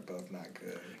singles are both not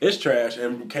good. It's trash,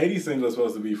 and Katie's single is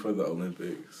supposed to be for the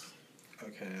Olympics.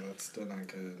 Okay, that's still not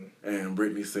good. And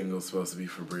Britney's single is supposed to be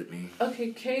for Britney.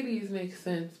 Okay, Katie's makes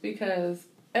sense because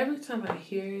every time I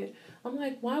hear it, I'm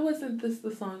like, why wasn't this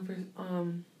the song for,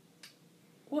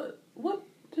 what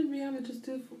did Rihanna just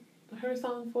do her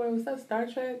song for? Was that Star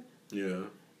Trek? Yeah.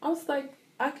 I was like,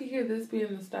 I could hear this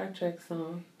being the Star Trek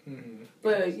song. Mm-hmm.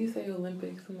 But you say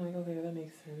Olympics, I'm like, okay, that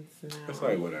makes sense now. It's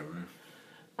like, whatever.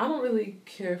 I don't really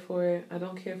care for it. I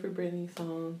don't care for Britney's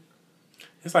song.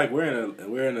 It's like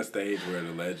we're in a stage where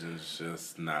the legends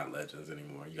just not legends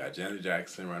anymore. You got Janet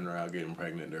Jackson running around getting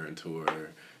pregnant during tour.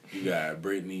 You got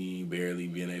Britney barely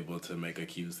being able to make a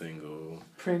cute single.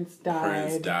 Prince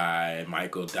died.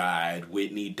 Michael died.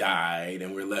 Whitney died.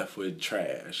 And we're left with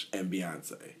trash and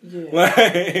Beyonce. Yeah.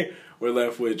 Like, we're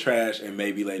left with trash and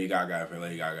maybe Lady Gaga if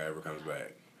Lady Gaga ever comes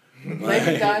back.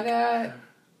 Lady Gaga,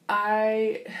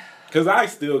 Because I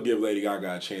still give Lady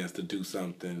Gaga a chance to do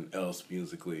something else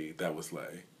musically that was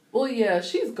slay. Well, yeah,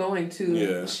 she's going to.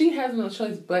 Yeah. She has no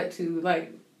choice but to,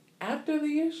 like, after the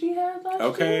year she had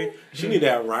last year. She need to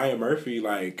have Ryan Murphy,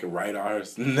 like, write her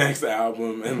next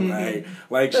album and,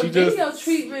 like the she video just...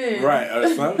 treatment. Right,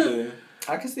 or something.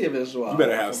 I can see a visual. You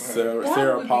better have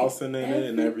Sarah Paulson in it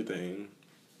and everything.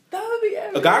 That would be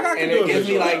epic. Gaga can And do it a gives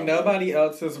me visual like album. nobody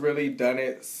else has really done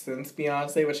it since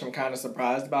Beyonce, which I'm kind of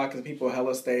surprised about because people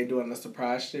hella stay doing the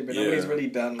surprise shit, but nobody's really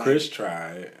done like Chris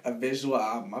tried. a visual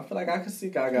album. I feel like I could see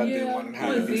Gaga do one and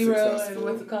have it with be Zero successful. and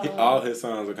what's it called? All his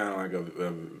songs are kind of like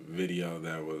a video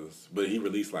that was... But he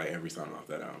released like every song off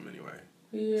that album anyway.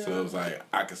 Yeah. So it was like,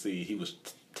 I could see he was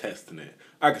testing it.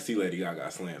 I could see Lady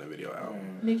Gaga slaying a video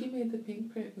album. Nicki made the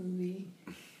Pink Print movie.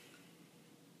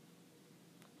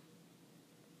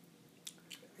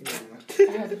 Yeah.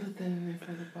 I had to put that in there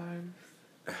for the barbs.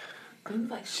 It was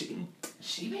like,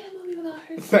 she made a movie without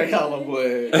her. Say hella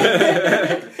would.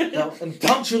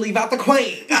 Don't you leave out the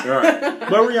queen. Right.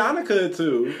 But Rihanna could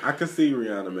too. I could see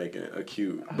Rihanna making a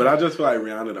cute. But I just feel like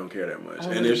Rihanna don't care that much.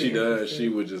 And if she does, she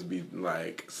would just be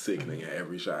like sickening at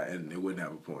every shot and it wouldn't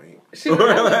have a point. She would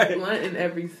have a blunt in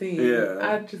every scene. Yeah.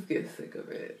 I'd just get sick of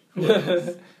it.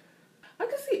 I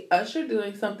could see Usher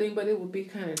doing something, but it would be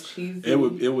kind of cheesy. It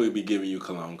would be giving you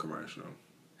cologne commercial.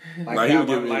 Like he that would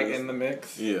give one, me like this- in the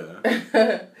mix.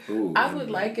 Yeah. Ooh, I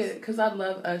would like it because I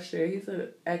love Usher. He's an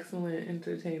excellent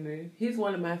entertainer. He's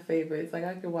one of my favorites. Like,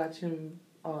 I could watch him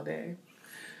all day.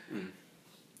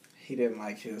 He didn't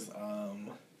like his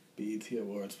BET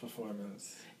Awards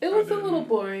performance. It was a didn't. little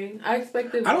boring. I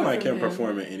expected I don't more like from him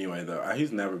performing anyway though.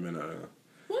 He's never been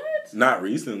What? not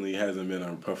recently hasn't been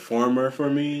a performer for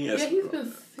me. Yeah, he's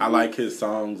been I like his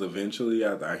songs eventually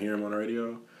after I hear him on the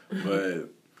radio, but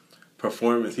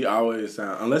performance, he always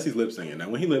sounds, unless he's lip singing. Now,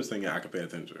 when he lip singing, I can pay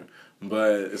attention.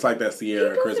 But it's like that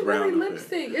Sierra, Chris Brown. Really lip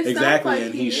sync. Exactly, like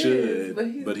and he should.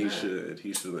 But he should.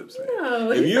 He should lip sync.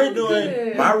 No, if you're doing,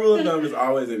 good. my rule of thumb is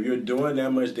always, if you're doing that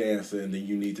much dancing, then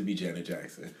you need to be Janet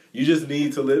Jackson. You just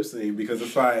need to lip sync because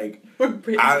it's like, or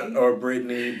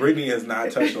Britney. Britney has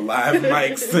not touched a live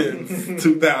mic since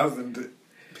 2000.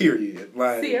 Period.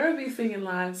 Like Sierra be singing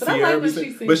live, but Sierra I like when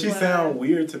she sings. But she live. sound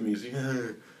weird to me. She,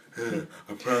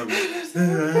 I promise.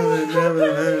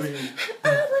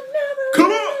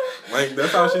 Come on! Like,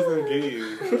 that's how she's gonna get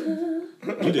you.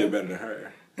 You did better than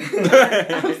her.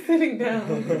 I'm sitting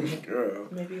down. Girl.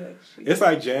 Maybe like it's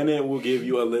like Janet will give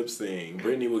you a lip sync.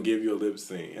 Brittany will give you a lip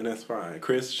sync. And that's fine.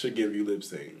 Chris should give you lip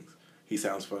syncs. He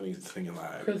sounds funny singing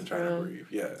live Chris and trying Brown. to breathe.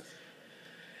 Yes.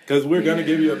 Because we're gonna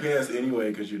give you a pass anyway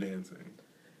because you're dancing.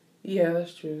 Yeah,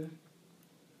 that's true.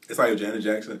 It's like Janet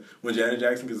Jackson. When Janet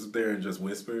Jackson gets up there and just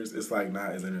whispers, it's like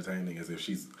not as entertaining as if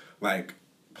she's like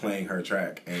playing her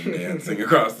track and dancing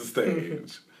across the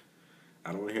stage.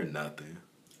 I don't want to hear nothing.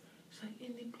 It's like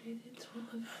in the play it's all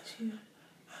about you.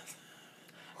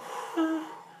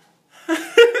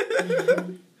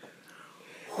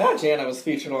 Now Janet was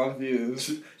featured on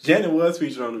Views. Janet was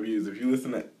featured on The Views. If you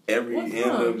listen to every What end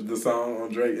song? of the song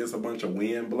on Drake, it's a bunch of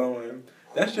wind blowing.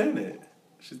 That's Janet.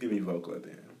 She's giving you vocal at the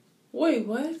end. Wait,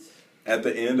 what? At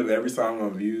the end of every song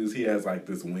on Views, he has like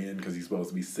this wind because he's supposed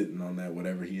to be sitting on that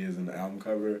whatever he is in the album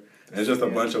cover. And it's just a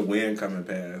bunch of wind coming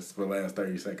past for the last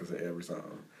 30 seconds of every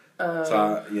song.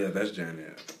 Yeah, that's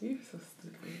Janet. You're so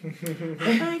stupid.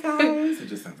 Hey guys. It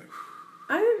just sounds like.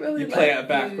 I didn't really. You play like it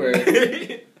backwards.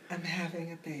 I'm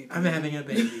having a baby. I'm having a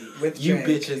baby. With you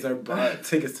Drake. bitches are bought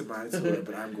tickets to my tour,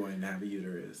 but I'm going to have a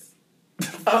uterus.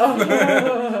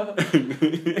 Oh. I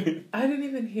didn't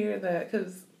even hear that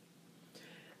because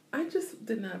I just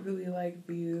did not really like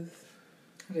Views.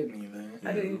 I didn't either.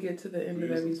 I didn't get to the end of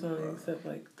Views every is song fun. except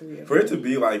like 3 of For it them. to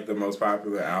be like the most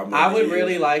popular album, I of the would year,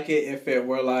 really like it if it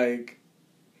were like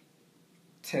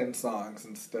 10 songs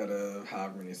instead of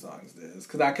however many songs it is.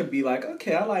 Because I could be like,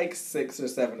 okay, I like 6 or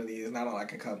 7 of these and I don't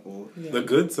like a couple. Yeah. The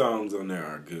good songs on there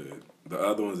are good. The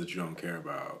other ones that you don't care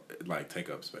about, like, take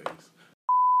up space.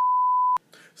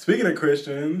 Speaking of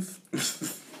Christians,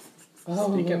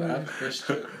 Speaking of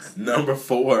Christians. number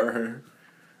 4.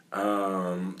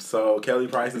 So Kelly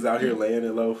Price is out here laying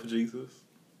it low for Jesus.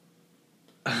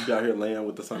 She's out here laying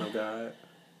with the Son of God.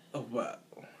 What?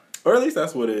 Or at least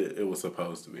that's what it was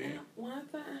supposed to be. Why's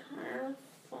that her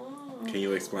fault? Can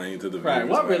you explain to the Right,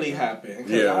 viewers what really happened?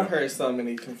 'Cause Yeah. I've heard so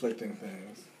many conflicting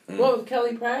things. What was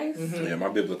Kelly Price? Yeah, my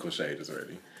biblical shade is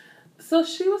ready. So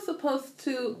she was supposed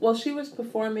to. Well, she was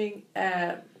performing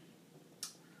at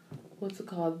what's it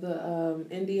called, the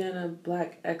Indiana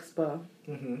Black Expo,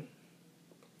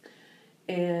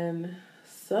 and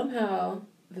somehow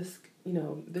this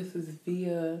is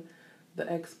via the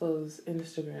Expo's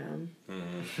Instagram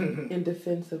in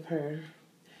defense of her.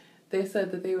 They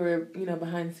said that they were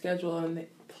behind schedule, and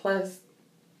plus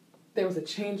there was a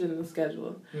change in the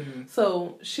schedule.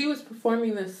 So she was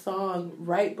performing this song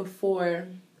right before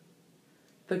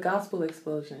the gospel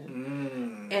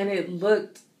explosion, and it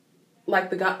looked like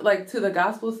to the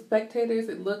gospel spectators,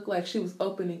 it looked like she was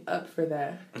opening up for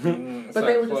that. But But like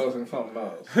they were closing something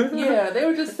else. Yeah, they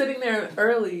were just sitting there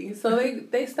early, so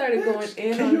they started going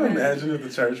in Can on you her. imagine if the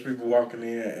church people walking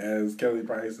in as Kelly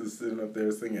Price is sitting up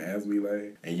there singing As We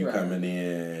Lay, and you Right. coming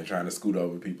in trying to scoot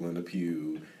over people in the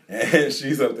pew, and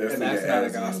she's up there And singing that's not a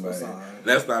As We gospel Lay. song.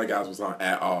 That's not a gospel song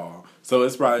at all. So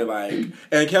it's probably like,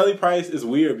 and Kelly Price is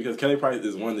weird because Kelly Price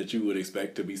is one that you would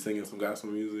expect to be singing some gospel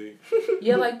music.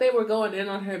 Yeah, like they were going in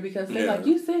on her because they're Yeah. like,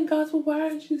 "You sing gospel? Why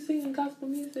aren't you singing gospel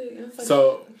music?" And it's like,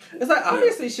 So It's like,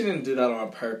 obviously she didn't do that on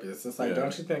purpose. It's like, Yeah.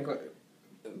 don't you think, like,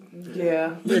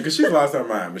 yeah. yeah, because she's lost her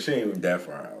mind, but she ain't even that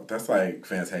far out. That's like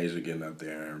Fantasia getting up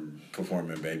there and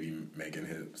performing Baby Making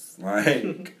Hips,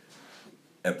 like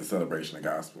at the celebration of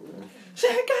gospel.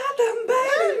 check out them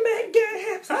baby, make your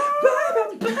hips,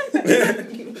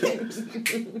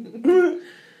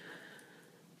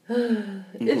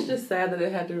 It's just sad that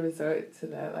it had to resort to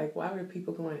that. Like, why were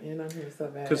people going in on her so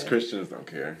bad? Because Christians don't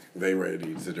care. They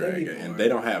ready to drag They it. bored. And they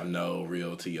don't have no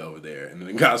real tea over there in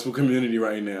the gospel community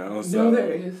right now. So. No,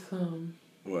 there is some.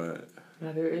 What?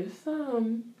 No, there is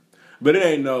some. But it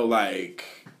ain't no, like,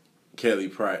 Kelly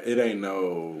Price. It ain't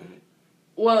no...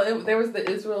 Well, there was the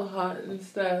Israel Hot and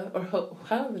stuff, or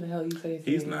however the hell you say his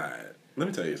He's name. not. Let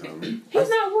me tell you something. He's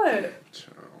not what?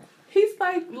 Child. He's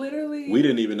like literally. We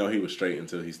didn't even know he was straight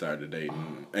until he started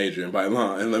dating Adrian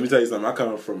Bailon. And let me tell you something. I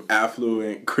come from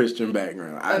affluent Christian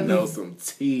background. I know some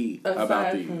tea about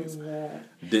aside from these.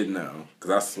 that. Didn't know.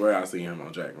 Because I swear I seen him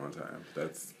on Jack one time.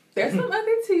 That's There's some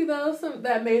other tea though, some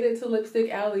that made it to Lipstick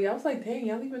Alley. I was like, dang,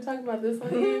 y'all even talking about this on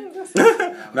here?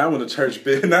 Not when the church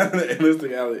business, not in the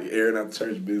Lipstick Alley, airing out the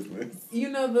church business. You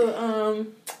know the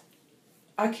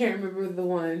I can't remember the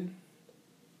one.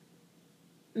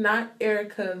 Not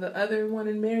Erica, the other one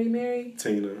in Mary.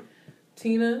 Tina.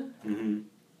 Mm-hmm.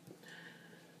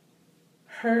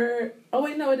 Her. Oh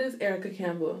wait, no, it is Erica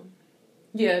Campbell.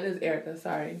 Yeah, it is Erica.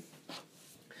 Sorry.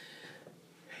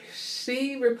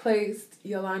 She replaced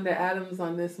Yolanda Adams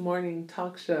on This Morning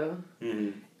talk show.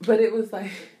 Mm-hmm. But it was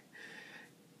like,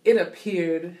 it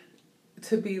appeared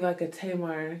to be like a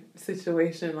Tamar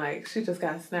situation. Like, she just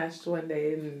got snatched one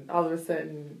day and all of a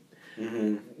sudden,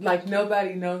 like,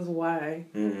 nobody knows why.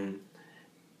 Mm-hmm.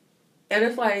 And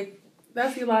it's like,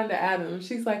 that's Yolanda Adams.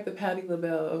 She's like the Patti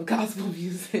LaBelle of gospel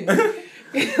music.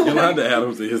 Yolanda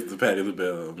Adams is the Patti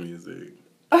LaBelle of music.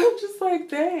 I'm just like,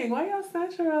 dang, why y'all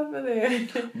snatch her off of there?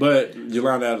 But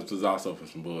Yolanda Adams was also for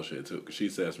some bullshit, too, because she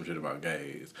said some shit about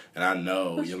gays. And I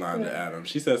know Yolanda Adams.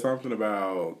 She said something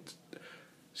about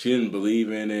she didn't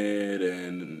believe in it,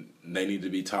 and they need to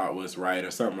be taught what's right,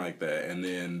 or something like that. And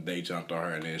then they jumped on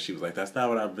her, and then she was like, that's not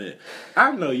what I meant.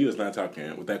 I know you was not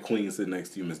talking with that queen sitting next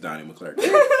to you, Miss Donnie McClurkin.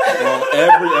 On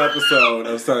every episode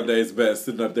of Sunday's Best,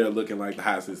 sitting up there looking like the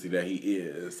high sissy that he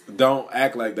is. Don't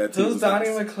act like that, too. Who's Donnie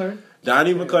McClurkin?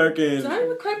 Donnie McClurkin.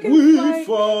 Donnie McClurkin. We like,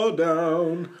 fall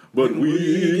down, but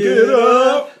we get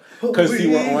up. Because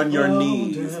you were on your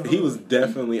knees. He was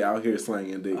definitely out here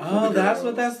slanging dick. Oh, that's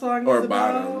what that song is or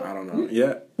about? Or bottom. I don't know.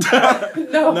 Yeah.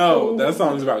 No, that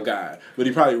song is about God. But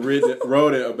he probably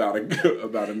wrote it about a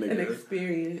nigga. An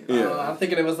experience. Yeah. I'm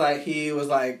thinking it was like, he was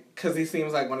like, because he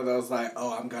seems like one of those like,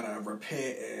 oh, I'm gonna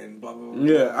repent and blah, blah, blah.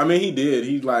 Yeah, I mean, he did.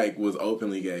 He, like, was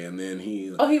openly gay, and then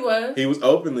he... Oh, he was? He was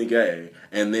openly gay,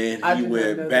 and then he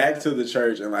went back that. to the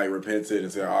church and, like, repented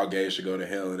and said all gays should go to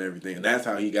hell and everything. And that's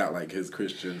how he got, like, his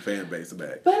Christian fan base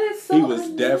back. But it's so He was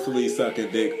annoying. definitely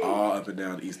sucking dick all up and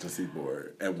down the Eastern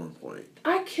Seaboard at one point.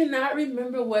 I cannot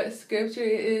remember what scripture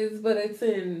it is, but it's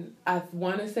in, I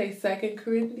want to say 2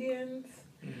 Corinthians.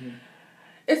 Mm-hmm.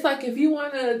 It's like, if you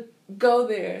want to go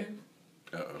there...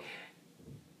 Uh-oh.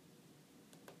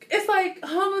 It's like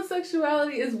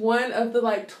homosexuality is one of the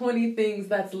like 20 things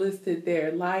that's listed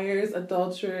there. Liars,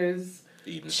 adulterers,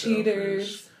 Eating cheaters,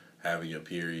 selfish, having your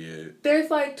period.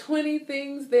 There's like 20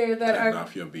 things there that cutting are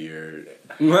off your beard.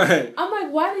 I'm like,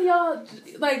 why do y'all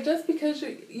like, just because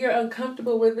you're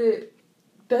uncomfortable with it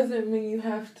doesn't mean you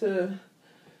have to,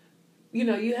 you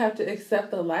know, you have to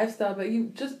accept the lifestyle, but you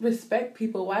just respect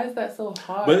people. Why is that so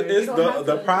hard? But it's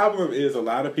the problem is a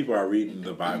lot of people are reading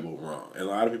the Bible wrong. And a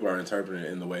lot of people are interpreting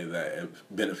it in the way that it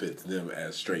benefits them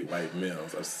as straight white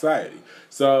males of society.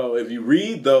 So if you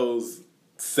read those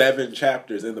 7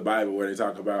 chapters in the Bible where they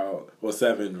talk about,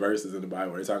 7 verses in the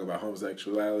Bible where they talk about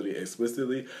homosexuality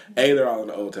explicitly, A, they're all in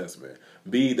the Old Testament.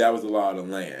 B, that was the law of the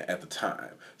land at the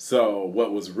time. So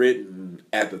what was written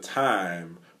at the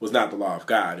time was not the law of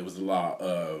God. It was the law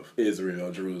of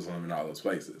Israel, Jerusalem, and all those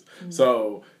places. Mm-hmm.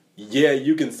 So, yeah,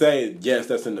 you can say, yes,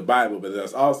 that's in the Bible, but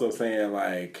that's also saying,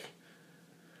 like...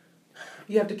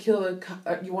 You have to kill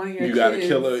one of your kids. You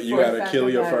gotta kill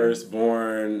your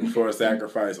firstborn for a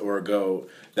sacrifice or a goat.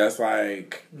 That's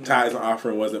like, tithes and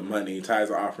offering wasn't money. Tithes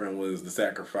and offering was the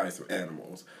sacrifice of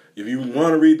animals. If you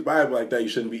want to read the Bible like that, you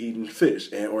shouldn't be eating fish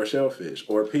or shellfish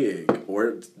or pig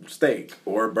or steak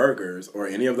or burgers or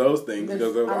any of those things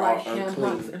because those are all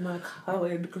unclean. In my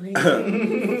collard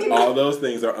greens. All those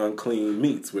things are unclean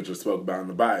meats, which are spoken about in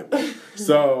the Bible.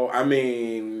 So, I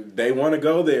mean, they want to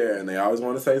go there and they always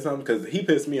want to say something because he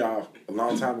pissed me off a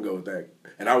long time ago with that.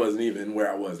 And I wasn't even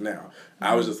where I was now.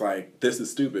 I was just like, this is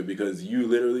stupid because you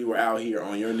literally were out here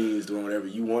on your knees doing whatever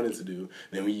you wanted to do.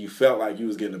 Then when you felt like you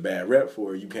was getting a bad rep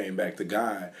for it, you came back to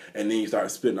God. And then you started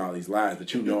spitting all these lies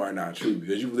that you know are not true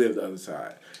because you lived the other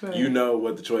side. Right. You know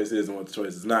what the choice is and what the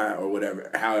choice is not or whatever,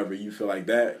 however you feel like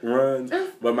that runs.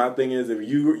 But my thing is, if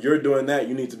you're doing that,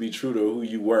 you need to be true to who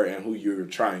you were and who you're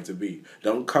trying to be.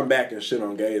 Don't come back and shit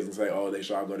on gays and say, oh, they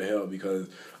should all go to hell because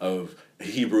of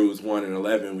Hebrews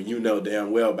 1:11 when you know damn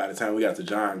well by the time we got to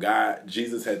John,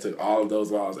 Jesus had took all of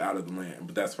those laws out of the land.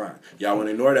 But that's fine. Y'all want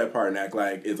to ignore that part and act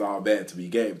like it's all bad to be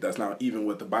gay. But that's not even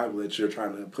what the Bible that you're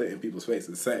trying to put in people's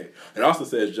faces say. It also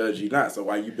says judge ye not. So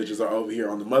while you bitches are over here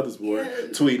on the mother's board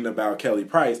tweeting about Kelly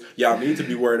Price, y'all need to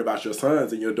be worried about your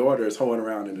sons and your daughters hoeing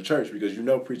around in the church because you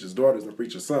know preachers' daughters and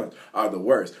preachers' sons are the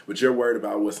worst. But you're worried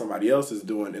about what somebody else is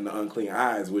doing in the unclean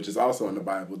eyes, which is also in the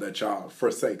Bible that y'all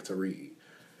forsake to read.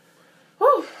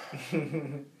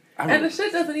 And the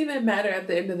shit doesn't even matter at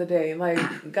the end of the day.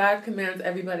 Like, God commands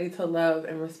everybody to love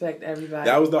and respect everybody.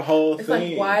 That was the whole it's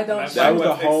thing. Like, why don't that was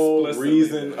the whole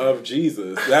reason of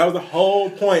Jesus. That was the whole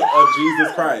point of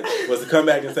Jesus Christ, was to come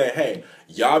back and say, hey,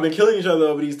 y'all been killing each other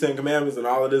over these 10 commandments and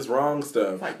all of this wrong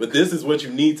stuff. But this is what you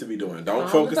need to be doing. Don't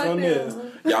focus on this.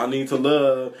 Y'all need to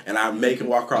love, and I make him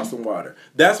walk across some water.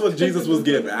 That's what Jesus was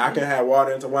giving. I can have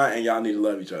water into wine, and y'all need to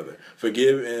love each other.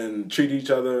 Forgive and treat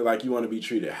each other like you want to be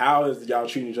treated. How is y'all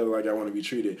treating each other like y'all want to be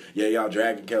treated? Yeah, y'all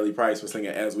dragging Kelly Price for singing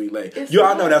As We Lay.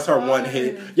 Y'all know that's her one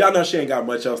hit. Y'all know she ain't got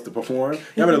much else to perform.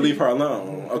 Y'all better leave her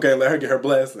alone. Okay, let her get her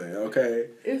blessing. Okay.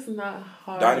 It's not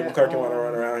hard. Donnie McClurkin want to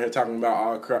run around here talking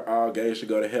about all gays should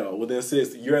go to hell. Well, then,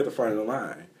 sis, you're at the front of the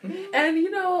line. And you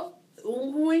know,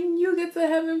 when you get to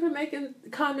heaven for making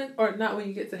comments, or not when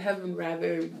you get to heaven,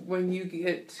 rather, when you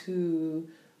get to,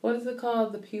 what is it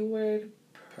called? The P word?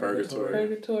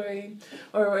 Purgatory.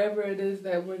 Or wherever it is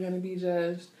that we're going to be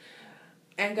judged.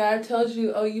 And God tells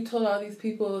you, oh, you told all these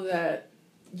people that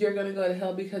you're going to go to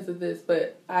hell because of this,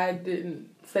 but I didn't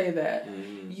say that.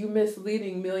 You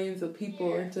misleading millions of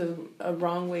people into a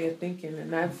wrong way of thinking,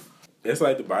 and that's... It's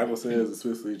like the Bible says,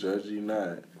 explicitly, judge ye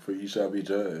not, for ye shall be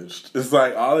judged. It's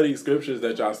like all of these scriptures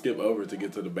that y'all skip over to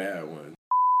get to the bad one.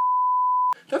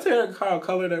 That's her called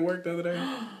Color that worked the other day.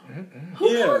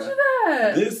 Who called you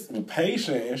that? This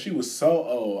patient, and she was so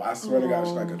old. I swear to God,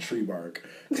 she's like a tree bark.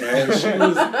 And she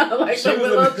was like she a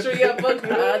was little tree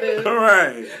avocado.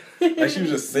 Right. Like she was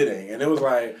just sitting, and it was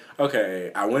like,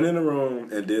 okay, I went in the room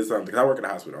and did something. Cause I work in the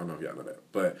hospital. I don't know if y'all know that,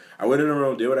 but I went in the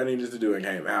room, did what I needed to do, and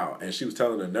came out. And she was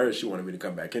telling the nurse she wanted me to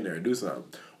come back in there and do something.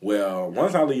 Well,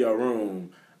 once I leave your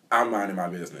room, I'm minding my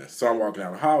business. So I'm walking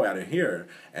down the hallway, I didn't hear her.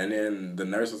 And then the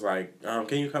nurse was like,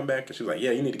 can you come back? And she was like,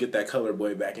 yeah, you need to get that colored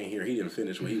boy back in here. He didn't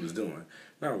finish what he was doing.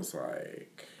 And I was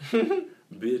like,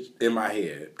 bitch, in my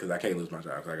head, because I can't lose my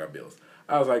job because I got bills.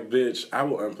 I was like, bitch, I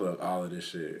will unplug all of this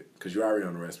shit because you're already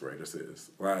on the respirator,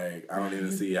 sis. Like, I don't even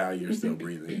see how you're still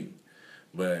breathing.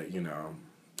 But, you know,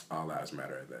 all lives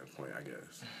matter at that point, I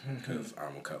guess. Because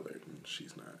I'm colored and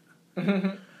she's not.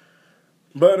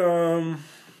 But,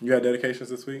 you got dedications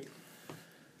this week?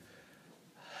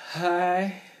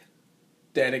 I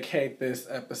dedicate this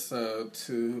episode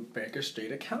to Baker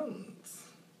Street Accountants.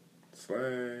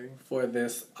 Slang. For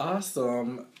this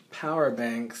awesome power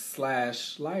bank /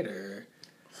 lighter.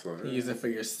 Slang. You use it for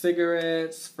your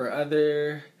cigarettes, for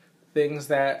other things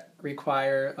that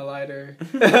require a lighter.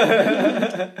 You know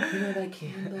that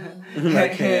candle.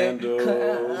 That candle.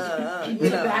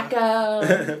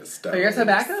 Tobacco. For your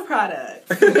tobacco products.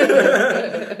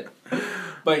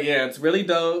 But yeah, it's really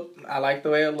dope. I like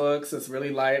the way it looks. It's really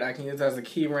light. I can use it as a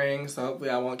key ring, so hopefully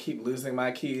I won't keep losing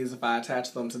my keys if I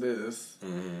attach them to this.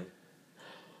 Mm-hmm.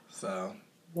 So,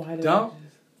 don't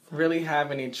really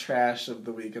have any trash of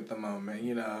the week at the moment.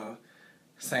 You know,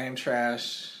 same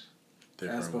trash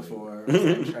as before.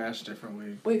 Same trash, different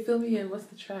week. Wait, fill me in. What's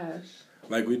the trash?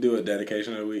 Like we do a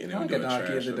dedication of the week and then we do a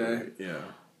trash of the day. week. Yeah.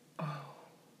 Oh.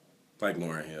 Like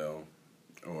Lauryn Hill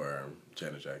or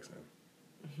Janet Jackson.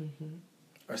 Mm-hmm.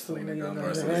 Or Selena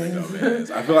Gomez. Gomez.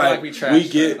 I feel like we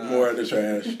get more of the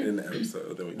trash in the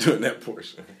episode than we do in that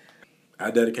portion. I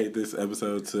dedicate this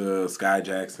episode to Sky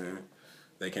Jackson.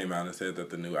 They came out and said that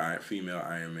the new female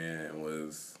Iron Man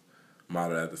was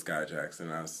modeled after Sky Jackson.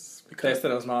 They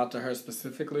said it was modeled to her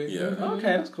specifically? Yeah. Mm-hmm.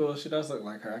 Okay, that's cool. She does look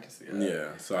like her. I can see that.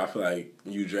 Yeah, so I feel like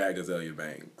you drag Azealia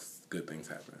Banks, good things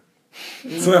happen.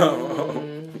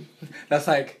 So that's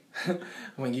like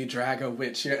when you drag a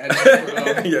witch, you're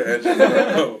edgy. You're edgy.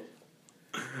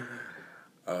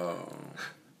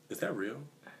 Is that real?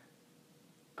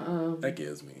 That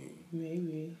gives me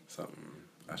maybe something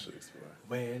I should explore.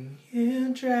 When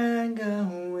you drag a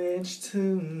witch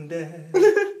to death,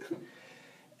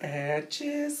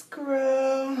 edges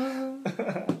grow.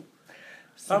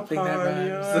 Something that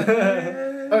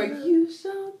rhymes. Or you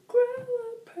shall grow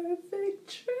a perfect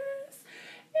dress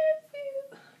if you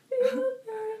feel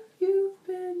that you've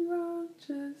been wrong.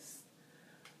 Just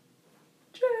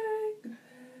drag that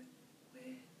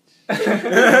witch.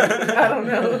 I don't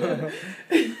know.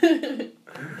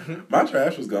 My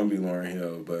trash was gonna be Lauryn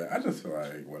Hill, but I just feel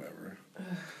like whatever.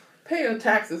 Pay your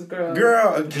taxes, girl.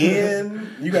 Girl,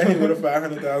 again? You got hit with a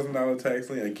 $500,000 tax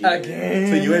lien again?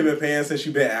 So you ain't been paying since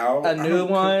you been out? A new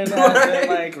one happened,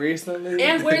 like, recently.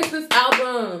 And where's this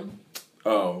album?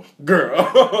 Oh,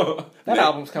 girl. That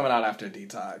album's coming out after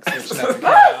Detox, which never came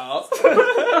out.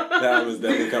 That album's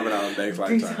definitely coming out on Thanks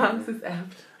Lifetime. Detox is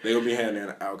after. They're going to be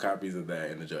handing out copies of that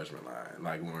in the Judgment Line,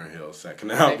 like Lauryn Hill's second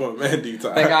album and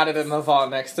Detox. They got it in the vault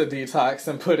next to Detox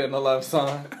and put in the love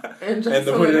song. And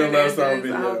the Put It in Love song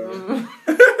video.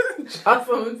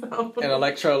 Jocelyn's album. And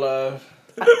Electro Love.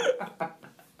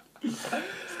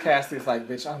 Cassie's like,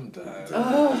 bitch, I'm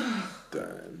done.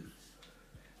 Done.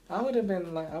 I would have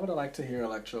liked to hear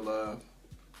Electra Love.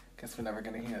 Guess we're never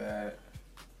gonna hear that.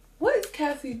 What is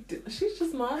Cassie She's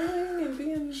just modeling and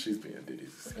being... She's being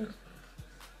Diddy's.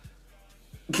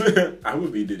 I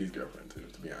would be Diddy's girlfriend too,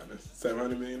 to be honest.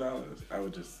 $700 million. I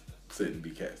would just sit and be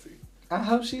Cassie. I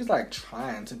hope she's like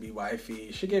trying to be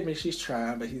wifey. She gave me she's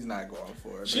trying, but he's not going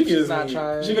for it. She gives not me.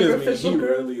 trying. She gives me. He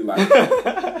really like.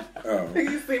 Oh.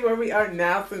 You see where we are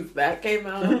now since that came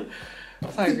out?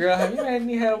 It's like, girl, have you had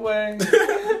any headway?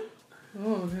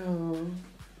 Oh no.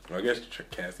 Well, I guess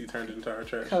Cassie turned into our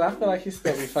trash. Because I feel like he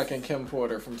still be fucking Kim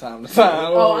Porter from time to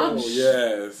time. Oh,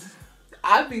 yes.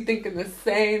 I'd be thinking the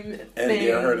same thing. And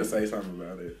dare her to say something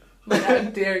about it. But I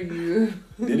dare you.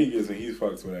 Diddy gives me, he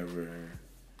fucks whatever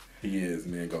he is,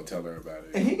 and then go tell her about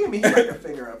it. And he give me like a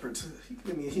finger up or two. He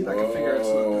give me like a finger or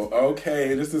two.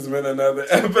 Okay, this has been another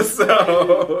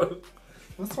episode.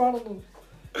 What's wrong with him?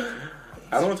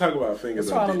 I don't talk about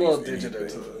fingers. What's wrong with a little Diddy's digit or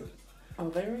anything. two? Oh,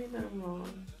 there ain't nothing wrong.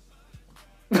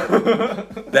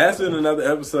 That's been another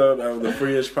episode of the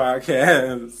Free-ish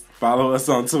Podcast. Follow us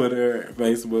on Twitter,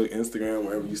 Facebook, Instagram,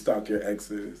 wherever you stalk your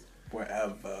exes.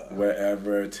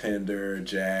 Wherever, Tinder,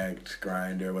 Jacked,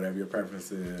 Grindr, whatever your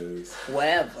preference is.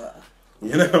 Wherever.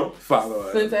 You know, follow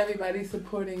us. Since everybody's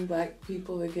supporting black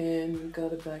people again, go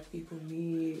to Black People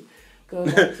Need. Go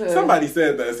back to... Somebody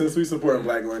said that since we support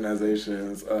black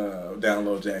organizations,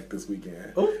 download Jack this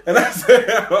weekend. Ooh. And I said,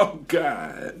 oh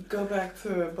God. Go back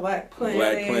to Black Planet.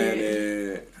 Black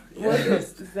Planet. What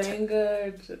is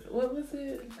Zanga? What was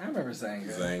it? I remember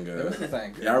Zanga. Zanga. It was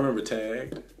Zanga. Y'all remember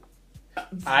Tagged?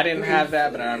 I didn't have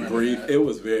that, but I remember brief. that. It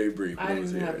was very brief. I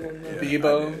didn't have one. Yeah,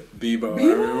 Bebo. Bebo. I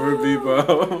remember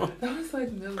Bebo. That was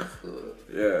like middle school.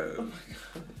 Yeah. Oh my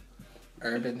God.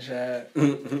 Urban Chat.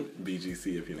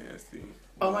 BGC if you're nasty.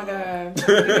 Oh my God.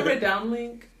 You remember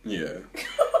Downlink? Yeah.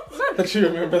 Not that you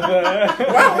remember that.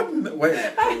 Wow. Wait.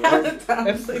 I had a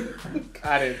Downlink.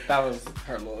 I did. That was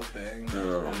her little thing. I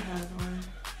had one.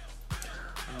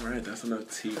 All right, that's enough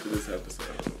tea for this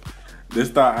episode. This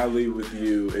thought I leave with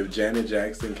you: if Janet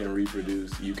Jackson can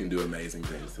reproduce, you can do amazing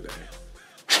things today.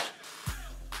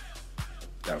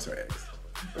 That was her ex.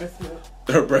 Breast milk.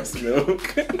 Her breast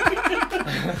milk.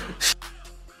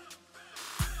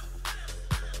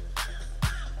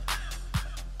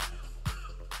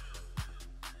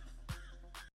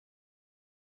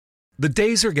 The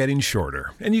days are getting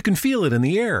shorter, and you can feel it in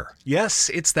the air. Yes,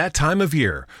 it's that time of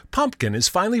year. Pumpkin is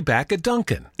finally back at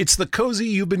Dunkin'. It's the cozy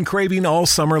you've been craving all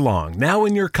summer long, now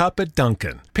in your cup at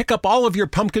Dunkin'. Pick up all of your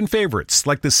pumpkin favorites,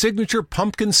 like the signature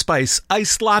pumpkin spice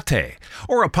iced latte,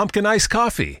 or a pumpkin iced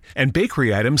coffee, and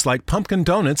bakery items like pumpkin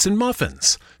donuts and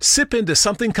muffins. Sip into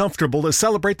something comfortable to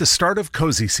celebrate the start of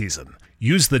cozy season.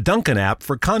 Use the Dunkin' app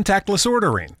for contactless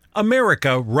ordering.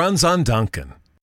 America runs on Dunkin'.